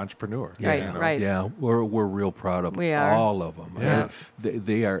sort of entrepreneur. Right, you know? right. Yeah, we're real proud of We are. all of them. Yeah.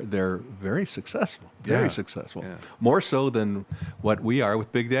 They're very successful. Very Yeah. successful. Yeah. More so than what we are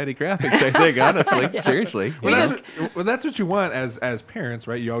with Big Daddy Graphics, I think, honestly. Seriously. We You know? just- That's what you want as parents,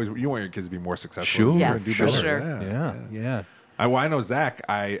 right? You want your kids to be more successful. Sure. and Yes, do for better. sure. Yeah. I know Zach.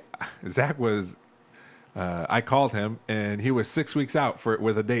 Zach was. I called him, and he was 6 weeks out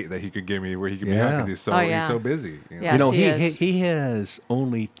with a date that he could give me where he could be on because he's so busy. You know? Yeah. You know, Yes, he is. he has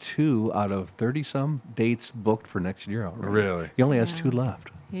only 2 out of 30-some dates booked for next year already. Really? He only has 2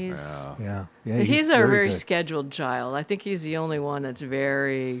 left. He's Yeah. but he's a very good. scheduled child. I think he's the only one that's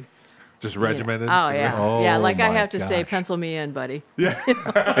very Just regimented. Oh yeah, Oh, yeah. Like I my have to say, gosh. pencil me in, buddy.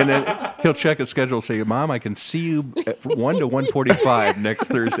 And then he'll check his schedule and say, Mom, I can see you at 1 to 1:45 next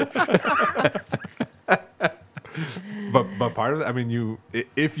Thursday. But part of it, I mean,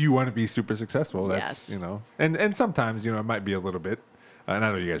 if you want to be super successful, that's Yes. and sometimes it might be a little bit. And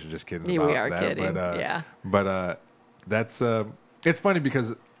I know you guys are just kidding. Yeah, about we are that, kidding, But, yeah. But that's it's funny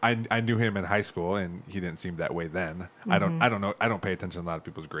because I knew him in high school and he didn't seem that way then. Mm-hmm. I don't know. I don't pay attention to a lot of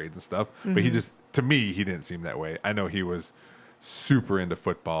people's grades and stuff. But to me, he didn't seem that way. I know he was super into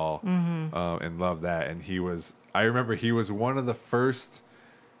football and loved that. And I remember he was one of the first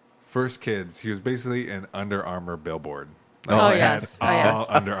kids. He was basically an Under Armour billboard. Oh, It had yes. Oh, all yes.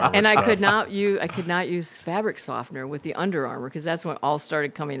 Under Armour And I stuff. could not use fabric softener with the Under Armour because that's when all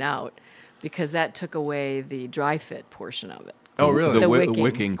started coming out because that took away the dry fit portion of it. Oh, really? The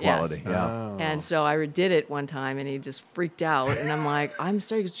wicking yes. quality. Yeah. And so I did it one time, and he just freaked out. And I'm like, I'm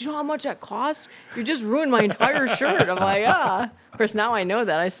sorry. He goes, do you know how much that costs? You just ruined my entire shirt. I'm like, yeah. Of course, now I know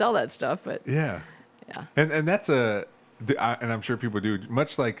that. I sell that stuff, but Yeah. yeah. And that's and I'm sure people do,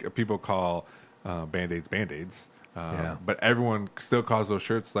 much like people call Band-Aids Band-Aids. Yeah. But everyone still calls those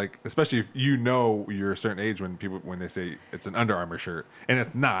shirts, like, especially if you're a certain age when they say it's an Under Armour shirt. And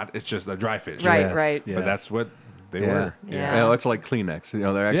it's not. It's just a dry fit shirt. Right, Yes, right. yes. But that's what they Yeah. were. Yeah. Yeah, it's like Kleenex.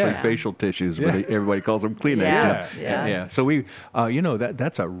 They're actually Yeah. facial tissues, but everybody calls them Kleenex. Yeah. So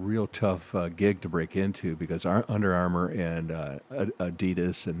that's a real tough gig to break into because our Under Armour and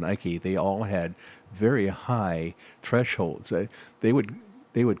Adidas and Nike, they all had very high thresholds. They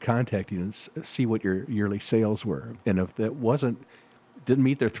would contact you and see what your yearly sales were, and if that didn't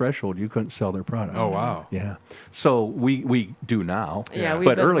meet their threshold, you couldn't sell their product. Oh, wow. Yeah. So we do now. Yeah, we've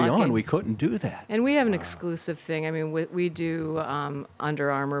but been early lucky. on we couldn't do that. And we have an exclusive thing. I mean, we do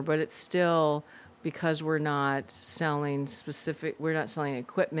Under Armour, but it's still because we're not selling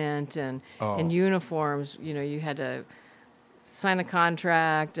equipment and uniforms. You had to sign a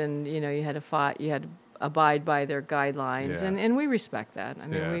contract, and you had to abide by their guidelines, Yeah. and we respect that. I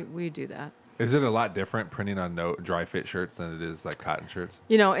mean, Yeah. we do that. Is it a lot different printing on dry fit shirts than it is like cotton shirts?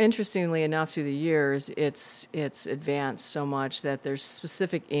 Interestingly enough, through the years, it's advanced so much that there's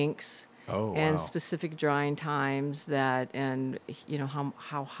specific inks Oh, and wow. specific drying times and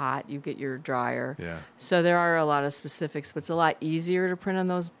how hot you get your dryer. Yeah. So there are a lot of specifics, but it's a lot easier to print on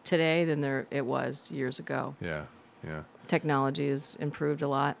those today than it was years ago. Yeah. Yeah. Technology has improved a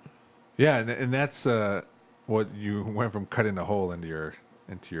lot. Yeah, and that's what you went from cutting a hole into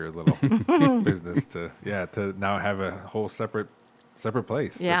your little business to now have a whole separate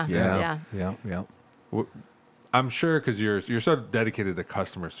place. Yeah. That's- Yeah. I'm sure because you're so dedicated to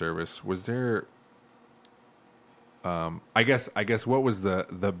customer service. Was there? I guess what was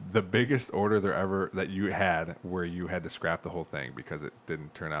the biggest order that you had where you had to scrap the whole thing because it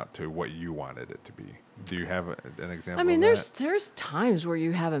didn't turn out to what you wanted it to be? Do you have an example? I mean, of there's times where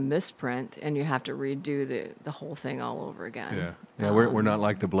you have a misprint and you have to redo the whole thing all over again. Yeah. Yeah, we're not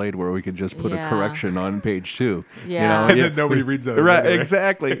like the Blade where we could just put a Yeah. correction on page 2. Yeah. And then nobody reads that. Right, anyway.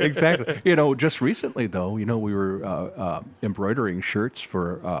 exactly. Just recently though, we were embroidering shirts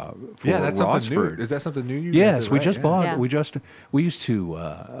for That's something new. Rossford. Is that something new? You Yes, did, we right? just Yeah. bought. Yeah. We used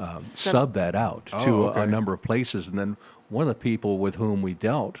to sub that out to okay. a number of places, and then one of the people with whom we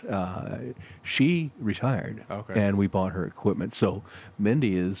dealt, she retired, Okay. and we bought her equipment. So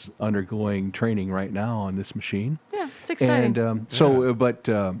Mindy is undergoing training right now on this machine. Yeah, it's exciting. And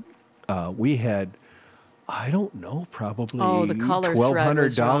we had, I don't know, probably the color thread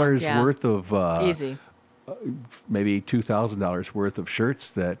was $1,200 wrong, yeah. worth of Easy. maybe $2,000 worth of shirts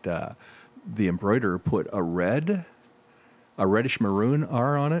that the embroiderer put a reddish maroon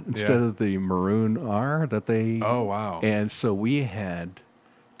R on it instead Yeah. of the maroon R that they. Oh, wow. And so we had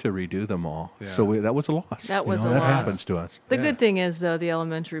to redo them all. Yeah. So that was a loss. That was a that loss. happens to us. The Yeah. good thing is, though, the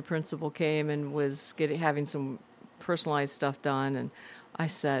elementary principal came and was having some personalized stuff done, and I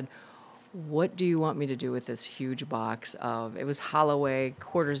said, what do you want me to do with this huge box of, it was Holloway,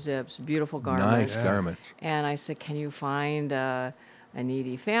 quarter zips, beautiful garments. Nice garments. And I said, can you find a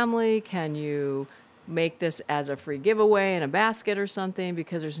needy family? Can you make this as a free giveaway in a basket or something?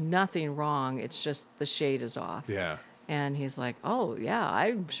 Because there's nothing wrong. It's just the shade is off. Yeah. And he's like, oh, yeah,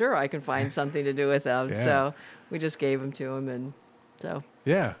 I'm sure I can find something to do with them. Yeah. So we just gave them to him. And so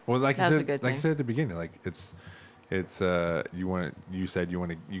Yeah. Well, like That's you a said, good like you thing. said at the beginning, like it's you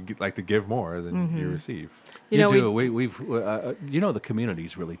like to give more than you receive. You know, do. We've the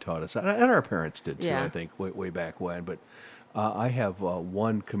community's really taught us, and our parents did too. Yeah. I think way back when. But I have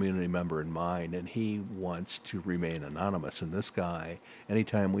one community member in mind, and he wants to remain anonymous. And this guy,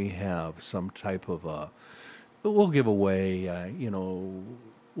 anytime we have some type of we'll give away,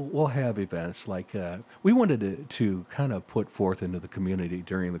 we'll have events like we wanted to kind of put forth into the community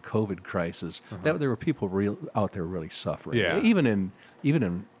during the COVID crisis that there were people out there really suffering, Yeah. even in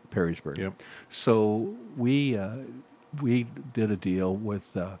Perrysburg. Yep. So we did a deal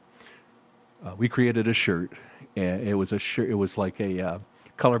with we created a shirt, and it was a shirt. It was like a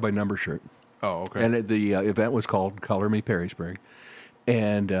color by number shirt. Oh, okay. And the event was called Color Me Perrysburg.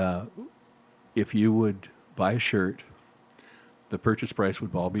 And if you would buy a shirt, the purchase price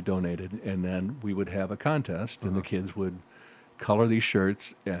would all be donated, and then we would have a contest, and the kids would color these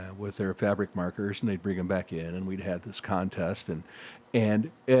shirts with their fabric markers, and they'd bring them back in, and we'd have this contest,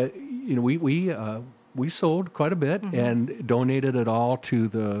 and we sold quite a bit and donated it all to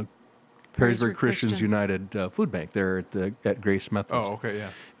the Perrysburg Christians Christian. United Food Bank there at Grace Methodist. Oh, okay, yeah.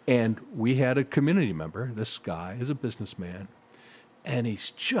 And we had a community member. This guy is a businessman, and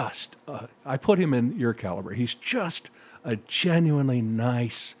he's just, I put him in your caliber. He's just a genuinely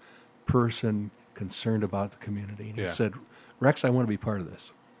nice person concerned about the community. And he Yeah. said, Rex, I want to be part of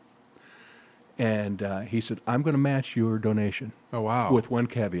this. And he said, I'm going to match your donation. Oh, wow. With one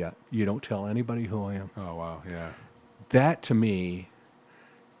caveat. You don't tell anybody who I am. Oh, wow, yeah. That to me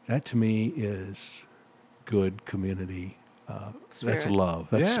is good community. That's Spirit. love.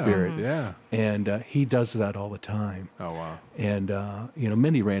 That's Yeah, spirit. yeah. And he does that all the time. Oh, wow. And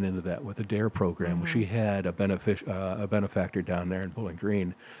Mindy ran into that with the DARE program. She had a benefactor down there in Bowling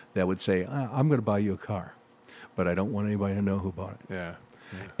Green that would say, I'm going to buy you a car, but I don't want anybody to know who bought it. Yeah.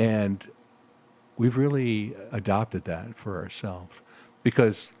 And we've really adopted that for ourselves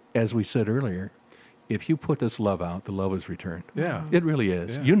because, as we said earlier, if you put this love out, the love is returned. Yeah. It really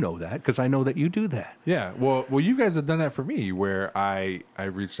is. Yeah. You know that because I know that you do that. Yeah, well, you guys have done that for me, where I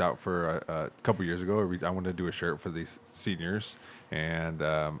reached out for a couple years ago. I wanted to do a shirt for these seniors, and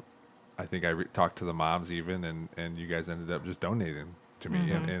I think I talked to the moms even, and you guys ended up just donating to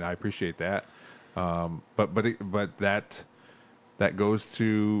me, and I appreciate that. But that goes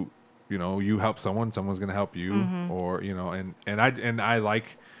to, you help someone's going to help you, or and I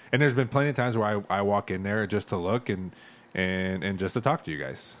like. And there's been plenty of times where I walk in there just to look and just to talk to you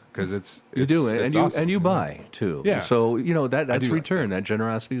guys because it's and awesome. you buy too. Yeah. So that's do like returned. That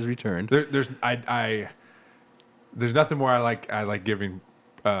generosity is returned. There's nothing more I like giving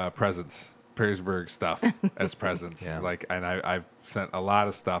presents, Perrysburg stuff as presents. Yeah. And I've sent a lot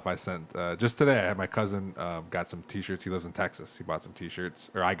of stuff. I sent just today. I had my cousin got some T-shirts. He lives in Texas. He bought some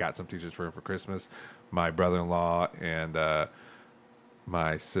T-shirts, or I got some T-shirts for him for Christmas. My brother-in-law and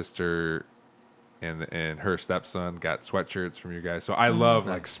my sister and her stepson got sweatshirts from you guys. So I love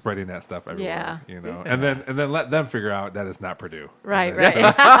like spreading that stuff everywhere, and then let them figure out that it's not Purdue. Right,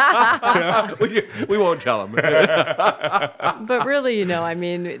 And right. We won't tell them. But really, I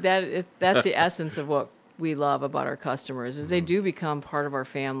mean, that's the essence of what we love about our customers is they do become part of our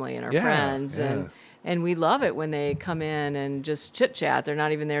family and our Yeah, friends, yeah. and we love it when they come in and just chit chat. They're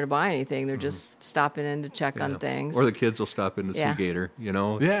not even there to buy anything; they're just stopping in to check on things. Or the kids will stop in to Yeah. see Gator.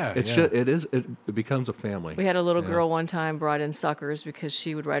 Yeah, It's yeah. it becomes a family. We had a little girl one time brought in suckers because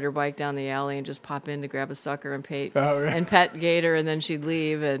she would ride her bike down the alley and just pop in to grab a sucker and and pet Gator, and then she'd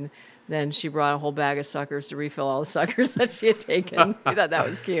leave, and then she brought a whole bag of suckers to refill all the suckers that she had taken. We thought that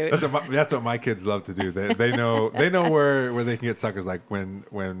was cute. That's what my kids love to do. They know where they can get suckers. Like when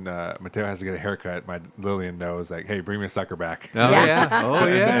Mateo has to get a haircut, my Lillian knows like, hey, bring me a sucker back. Oh yeah. Oh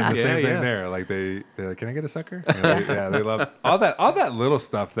And, yeah. and the same yeah, thing yeah. there. Like they're like, can I get a sucker? They love all that little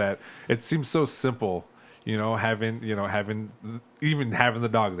stuff that it seems so simple. Having the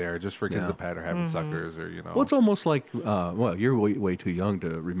dog there just for kids Yeah. to pet or having suckers or Well, it's almost like you're way too young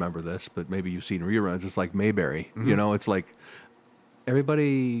to remember this, but maybe you've seen reruns. It's like Mayberry. It's like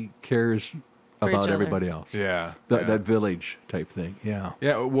everybody cares about other. everybody else. Yeah. That village type thing. Yeah.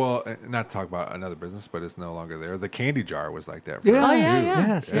 Yeah, well, not to talk about another business, but it's no longer there. The candy jar was like that. For Yeah. us, Oh, yeah, too. yeah.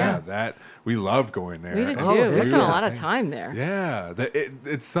 Yes, Yeah, that we loved going there. We did too. Oh, we yeah. spent a lot of time there. Yeah,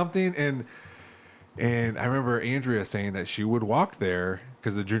 it's something, and I remember Andrea saying that she would walk there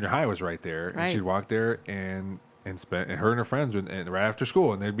because the junior high was right there, and Right. she'd walk there and her and her friends and right after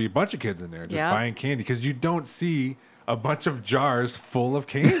school, and there'd be a bunch of kids in there just Yep. buying candy because you don't see a bunch of jars full of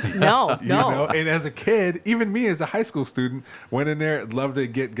candy. No, You no. know? And as a kid, even me as a high school student, went in there, loved to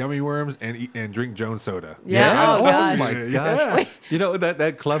get gummy worms and drink Jones soda. Yeah. Oh, gosh. my Yeah. gosh. You know,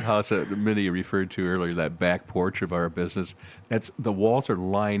 that clubhouse that Minnie referred to earlier, that back porch of our business, the walls are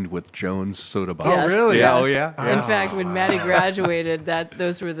lined with Jones soda bottles. Yes, really? yes. Oh, yeah. In fact, when Maddie graduated,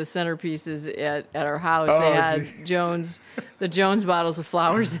 those were the centerpieces at our house. They had the Jones bottles with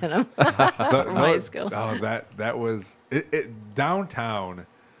flowers in them from high school. Oh, that was it downtown.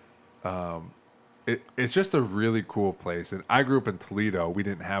 It's just a really cool place, and I grew up in Toledo. We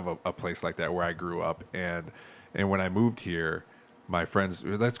didn't have a place like that where I grew up, and when I moved here, my friends,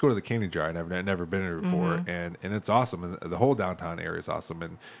 let's go to the Candy Jar. I've never been there before, Mm-hmm. and it's awesome, and the whole downtown area is awesome,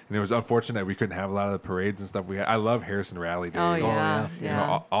 and it was unfortunate that we couldn't have a lot of the parades and stuff we had. I love Harrison Rally Days, Oh, yeah, you yeah.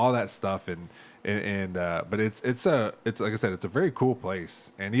 know, all that stuff, and but it's like I said, it's a very cool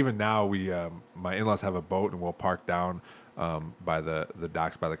place, and even now we my in-laws have a boat, and we'll park down by the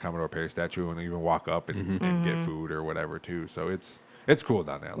docks by the Commodore Perry statue, and even walk up and get food or whatever too. So it's cool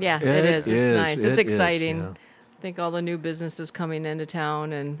down there. Yeah, It it is. It's is. nice. It It's is, exciting. yeah. I think all the new businesses coming into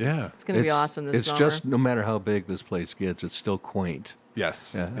town, and Yeah. it's going to be awesome this summer. It's just, no matter how big this place gets, it's still quaint.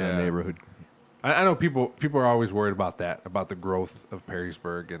 Yes, A neighborhood. I know people are always worried about that, about the growth of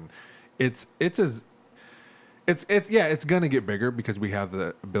Perrysburg, and it's going to get bigger because we have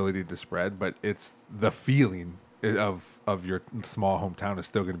the ability to spread, but it's the feeling of your small hometown is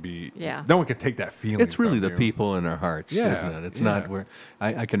still going to be. Yeah. No one can take that feeling. It's really from the you. people in our hearts, Yeah, isn't it? It's yeah. not where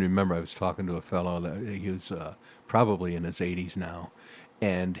I can remember I was talking to a fellow that he was probably in his 80s now,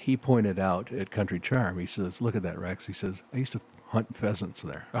 and he pointed out at Country Charm. He says, "Look at that, Rex." He says, "I used to hunt pheasants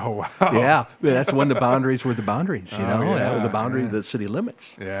there." Oh wow. Yeah, that's when the boundaries were the boundaries. You know, that was the yeah, boundary yeah. of the city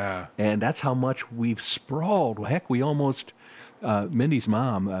limits. Yeah. And that's how much we've sprawled. Heck, we almost. Mindy's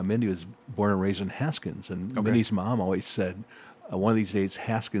mom, Mindy was born and raised in Haskins, and Mindy's mom always said, one of these days,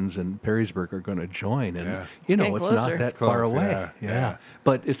 Haskins and Perrysburg are going to join. And, Yeah. you know, getting it's closer. not that It's far close, away. yeah, Yeah. yeah.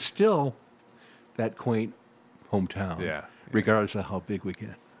 But it's still that quaint hometown, Yeah. regardless of how big we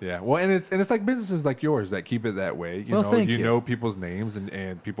get. Yeah, well, and it's like businesses like yours that keep it that way. You Well, know, thank you you. know people's names,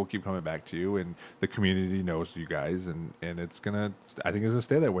 and people keep coming back to you, and the community knows you guys, and it's gonna. I think it's gonna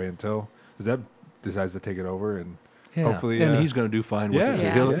stay that way until Zeb decides to take it over, and Yeah. hopefully, and he's going to do fine with yeah, it.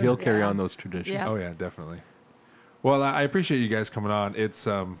 too. yeah, He'll carry yeah. on those traditions. Yeah. Oh yeah, definitely. Well, I appreciate you guys coming on. It's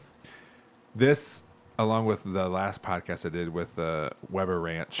this along with the last podcast I did with Weber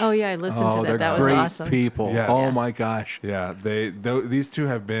Ranch. Oh yeah, I listened to they're that. That was great awesome. people. Yes. Oh my gosh. Yeah, these two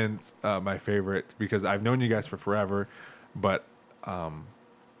have been my favorite because I've known you guys for forever, but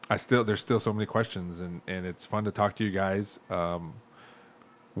there's still so many questions, and it's fun to talk to you guys.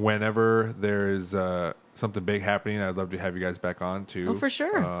 Whenever there's something big happening, I'd love to have you guys back on too. Oh, for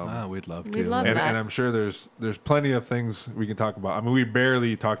sure. We'd love to. We'd love And, that. and I'm sure there's plenty of things we can talk about. I mean, we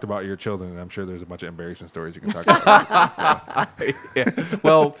barely talked about your children, and I'm sure there's a bunch of embarrassing stories you can talk about. Yeah.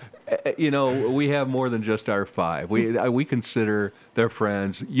 Well, you know, we have more than just our five. We consider their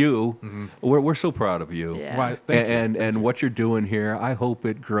friends. You, we're so proud of you. Yeah. Why, thank you. And what you're doing here, I hope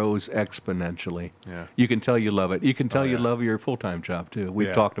it grows exponentially. Yeah. You can tell you love it. You can tell you yeah. love your full-time job too. We've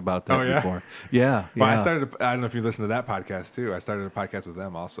Yeah. talked about that Oh, yeah? before. Yeah. Well, yeah. I don't know if you listened to that podcast too. I started a podcast with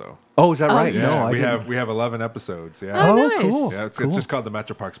them also. Oh, is that right? did No, you? I we didn't. have 11 episodes. Yeah. Oh, Oh, nice. cool. Yeah, it's Cool. just called the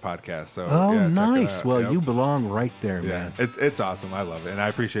Metro Parks Podcast. So Oh, yeah, check it nice. out. Well, Yep. you belong right there, Yeah, man. it's awesome. I love it, and I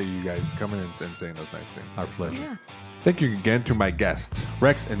appreciate you guys coming in and saying those nice things. Our pleasure. Yeah. Thank you again to my guests,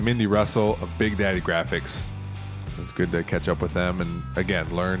 Rex and Mindy Russell of Big Daddy Graphics. It's good to catch up with them and,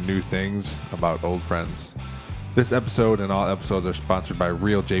 again, learn new things about old friends. This episode and all episodes are sponsored by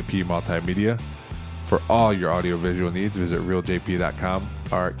Real JP Multimedia. For all your audiovisual needs, visit realjp.com,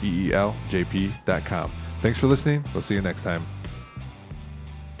 REELJP.com. Thanks for listening. We'll see you next time.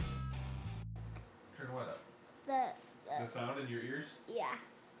 Turn what up? The sound in your ears? Yeah.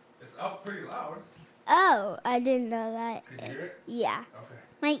 It's up pretty loud. Oh, I didn't know that. Can you hear it? Yeah. Okay.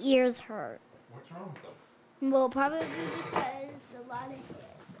 My ears hurt. What's wrong with them? Well, probably because a lot of hair.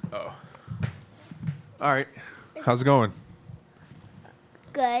 Oh. All right. How's it going?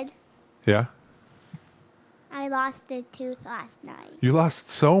 Good. Yeah? I lost a tooth last night. You lost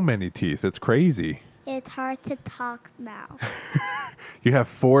so many teeth. It's crazy. It's hard to talk now. You have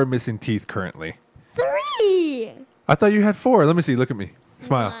 4 missing teeth currently. 3. I thought you had 4. Let me see. Look at me.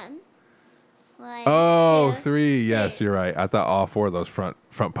 Smile. One, Oh, 2, 3. Yes, you're right. I thought all 4 of those front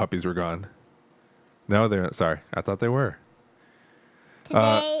puppies were gone. No, they're sorry. I thought they were.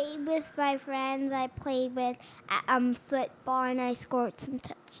 Today with my friends, I played with football and I scored some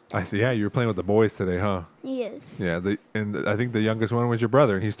touchdowns. I see. Yeah, you were playing with the boys today, huh? Yes. Yeah, and I think the youngest one was your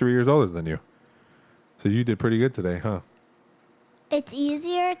brother, and he's 3 years older than you. So you did pretty good today, huh? It's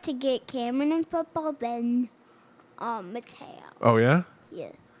easier to get Cameron in football than Mateo. Oh, yeah?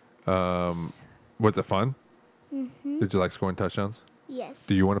 Yes. Was it fun? Mm-hmm. Did you like scoring touchdowns? Yes.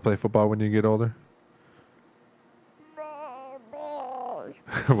 Do you want to play football when you get older?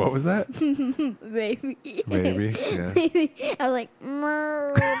 What was that? Maybe. Maybe, yeah. I was like,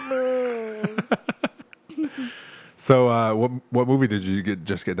 So, what movie did you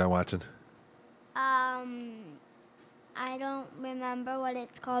just get done watching? I don't remember what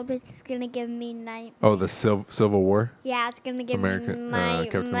it's called, but it's gonna give me nightmares. Oh, the Civil War? Yeah, it's gonna give Captain me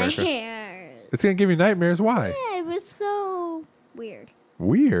America. nightmares. It's going to give you nightmares? Why? Yeah, it was so weird.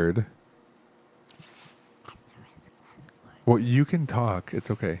 Weird? Well, you can talk. It's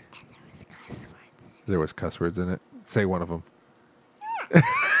okay. There was cuss words in it. Say one of them.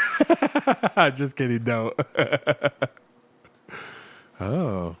 Just kidding. No.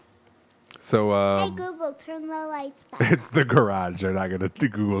 Oh. So, Hey Google, turn the lights back. it's the garage.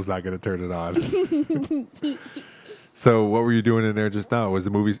 Google's not gonna turn it on. So, what were you doing in there just now? Was the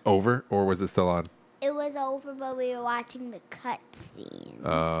movie over or was it still on? It was over, but we were watching the cutscene.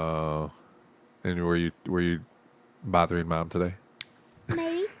 Oh. And were you bothering Mom today?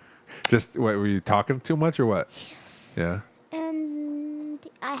 Maybe. Just what, were you talking too much or what? Yeah. And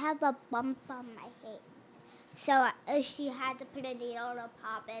I have a bump on my head. So she had to put a needle to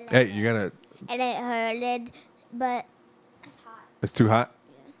pop it. Hey, you gotta. And it hurted, but it's hot. It's too hot.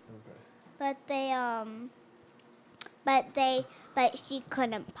 But she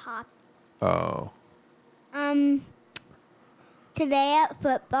couldn't pop. Oh. Today at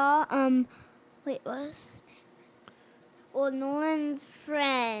football, Nolan's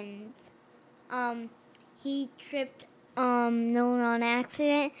friend, he tripped Nolan on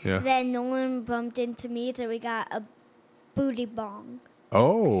accident. Yeah. Then Nolan bumped into me, so we got a booty bong.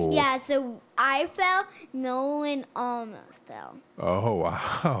 Oh. Yeah, so I fell, Nolan almost fell. Oh,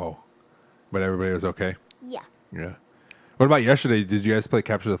 wow. But everybody was okay? Yeah. Yeah. What about yesterday? Did you guys play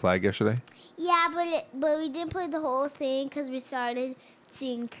Capture the Flag yesterday? Yeah, but we didn't play the whole thing because we started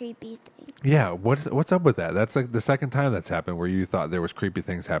seeing creepy things. Yeah. What's up with that? That's like the second time that's happened where you thought there was creepy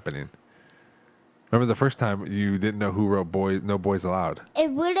things happening. Remember the first time you didn't know who wrote No Boys Allowed?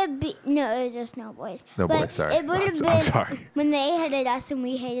 It would have been... No, it was just No Boys. No But Boys, sorry. It would have been... I'm sorry. When they hated us and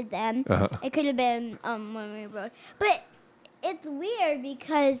we hated them. Uh-huh. It could have been when we wrote... But it's weird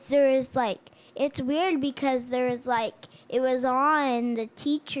because there is like... It's weird because there was like... It was on the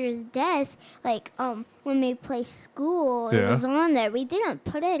teacher's desk. Like, when we play school, it Yeah. was on there. We didn't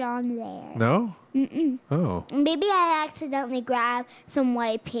put it on there. No? Mm-mm. Oh. Maybe I accidentally grabbed some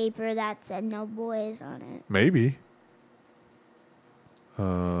white paper that said No Boys on it. Maybe.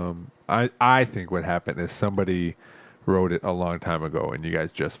 I think what happened is somebody wrote it a long time ago and you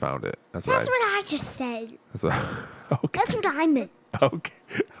guys just found it. That's what I just said. okay. That's what I meant.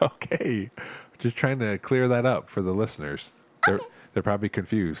 Okay. Just trying to clear that up for the listeners. They're probably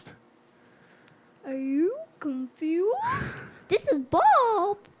confused. Are you confused? This is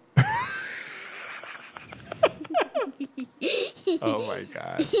Bob. Oh my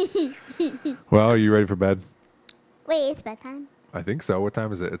god. Well, are you ready for bed? Wait, it's bedtime. I think so. What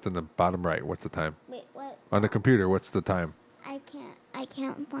time is it? It's in the bottom right. What's the time? Wait, what? On the computer, what's the time? I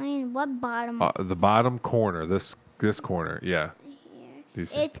can't find what bottom. The bottom corner. This corner. Yeah. Here. Do you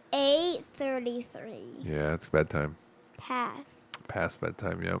see? It's 8:33. Yeah, it's bedtime. Past.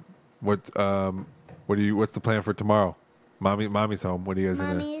 Bedtime. Yep. What's the plan for tomorrow? Mommy's home. What are you guys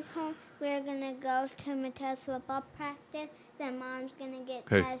gonna? Mommy's home. We're gonna go to Mateo's football practice. Then Mom's gonna get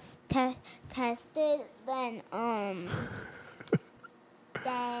tested. Then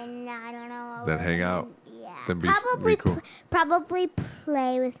then I don't know. Then hang out. Yeah. Then be cool. Probably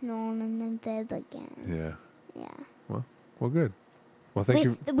play with Nolan and Viv again. Yeah. Yeah. Well, good. Well, thank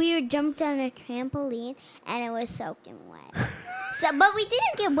you. We jumped on a trampoline and it was soaking wet. But we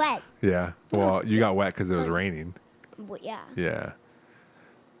didn't get wet. Yeah. Well, you got wet because it was raining. Well, yeah. Yeah.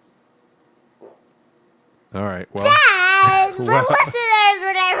 All right. Well. Dad, for listeners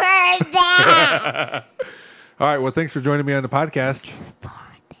when I heard that. All right. Well, thanks for joining me on the podcast.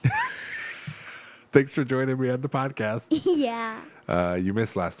 Thanks for joining me on the podcast. Yeah. You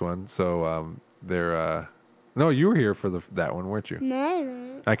missed last one, so they're No, you were here for that one, weren't you?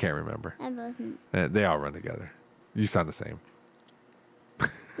 No, I can't remember. I wasn't. They all run together. You sound the same.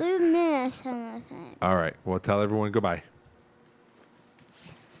 Good minutes on the same. All right. Well, tell everyone goodbye.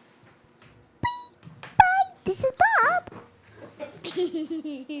 This is Bob.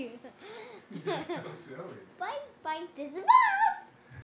 Bye, bye. This is Bob.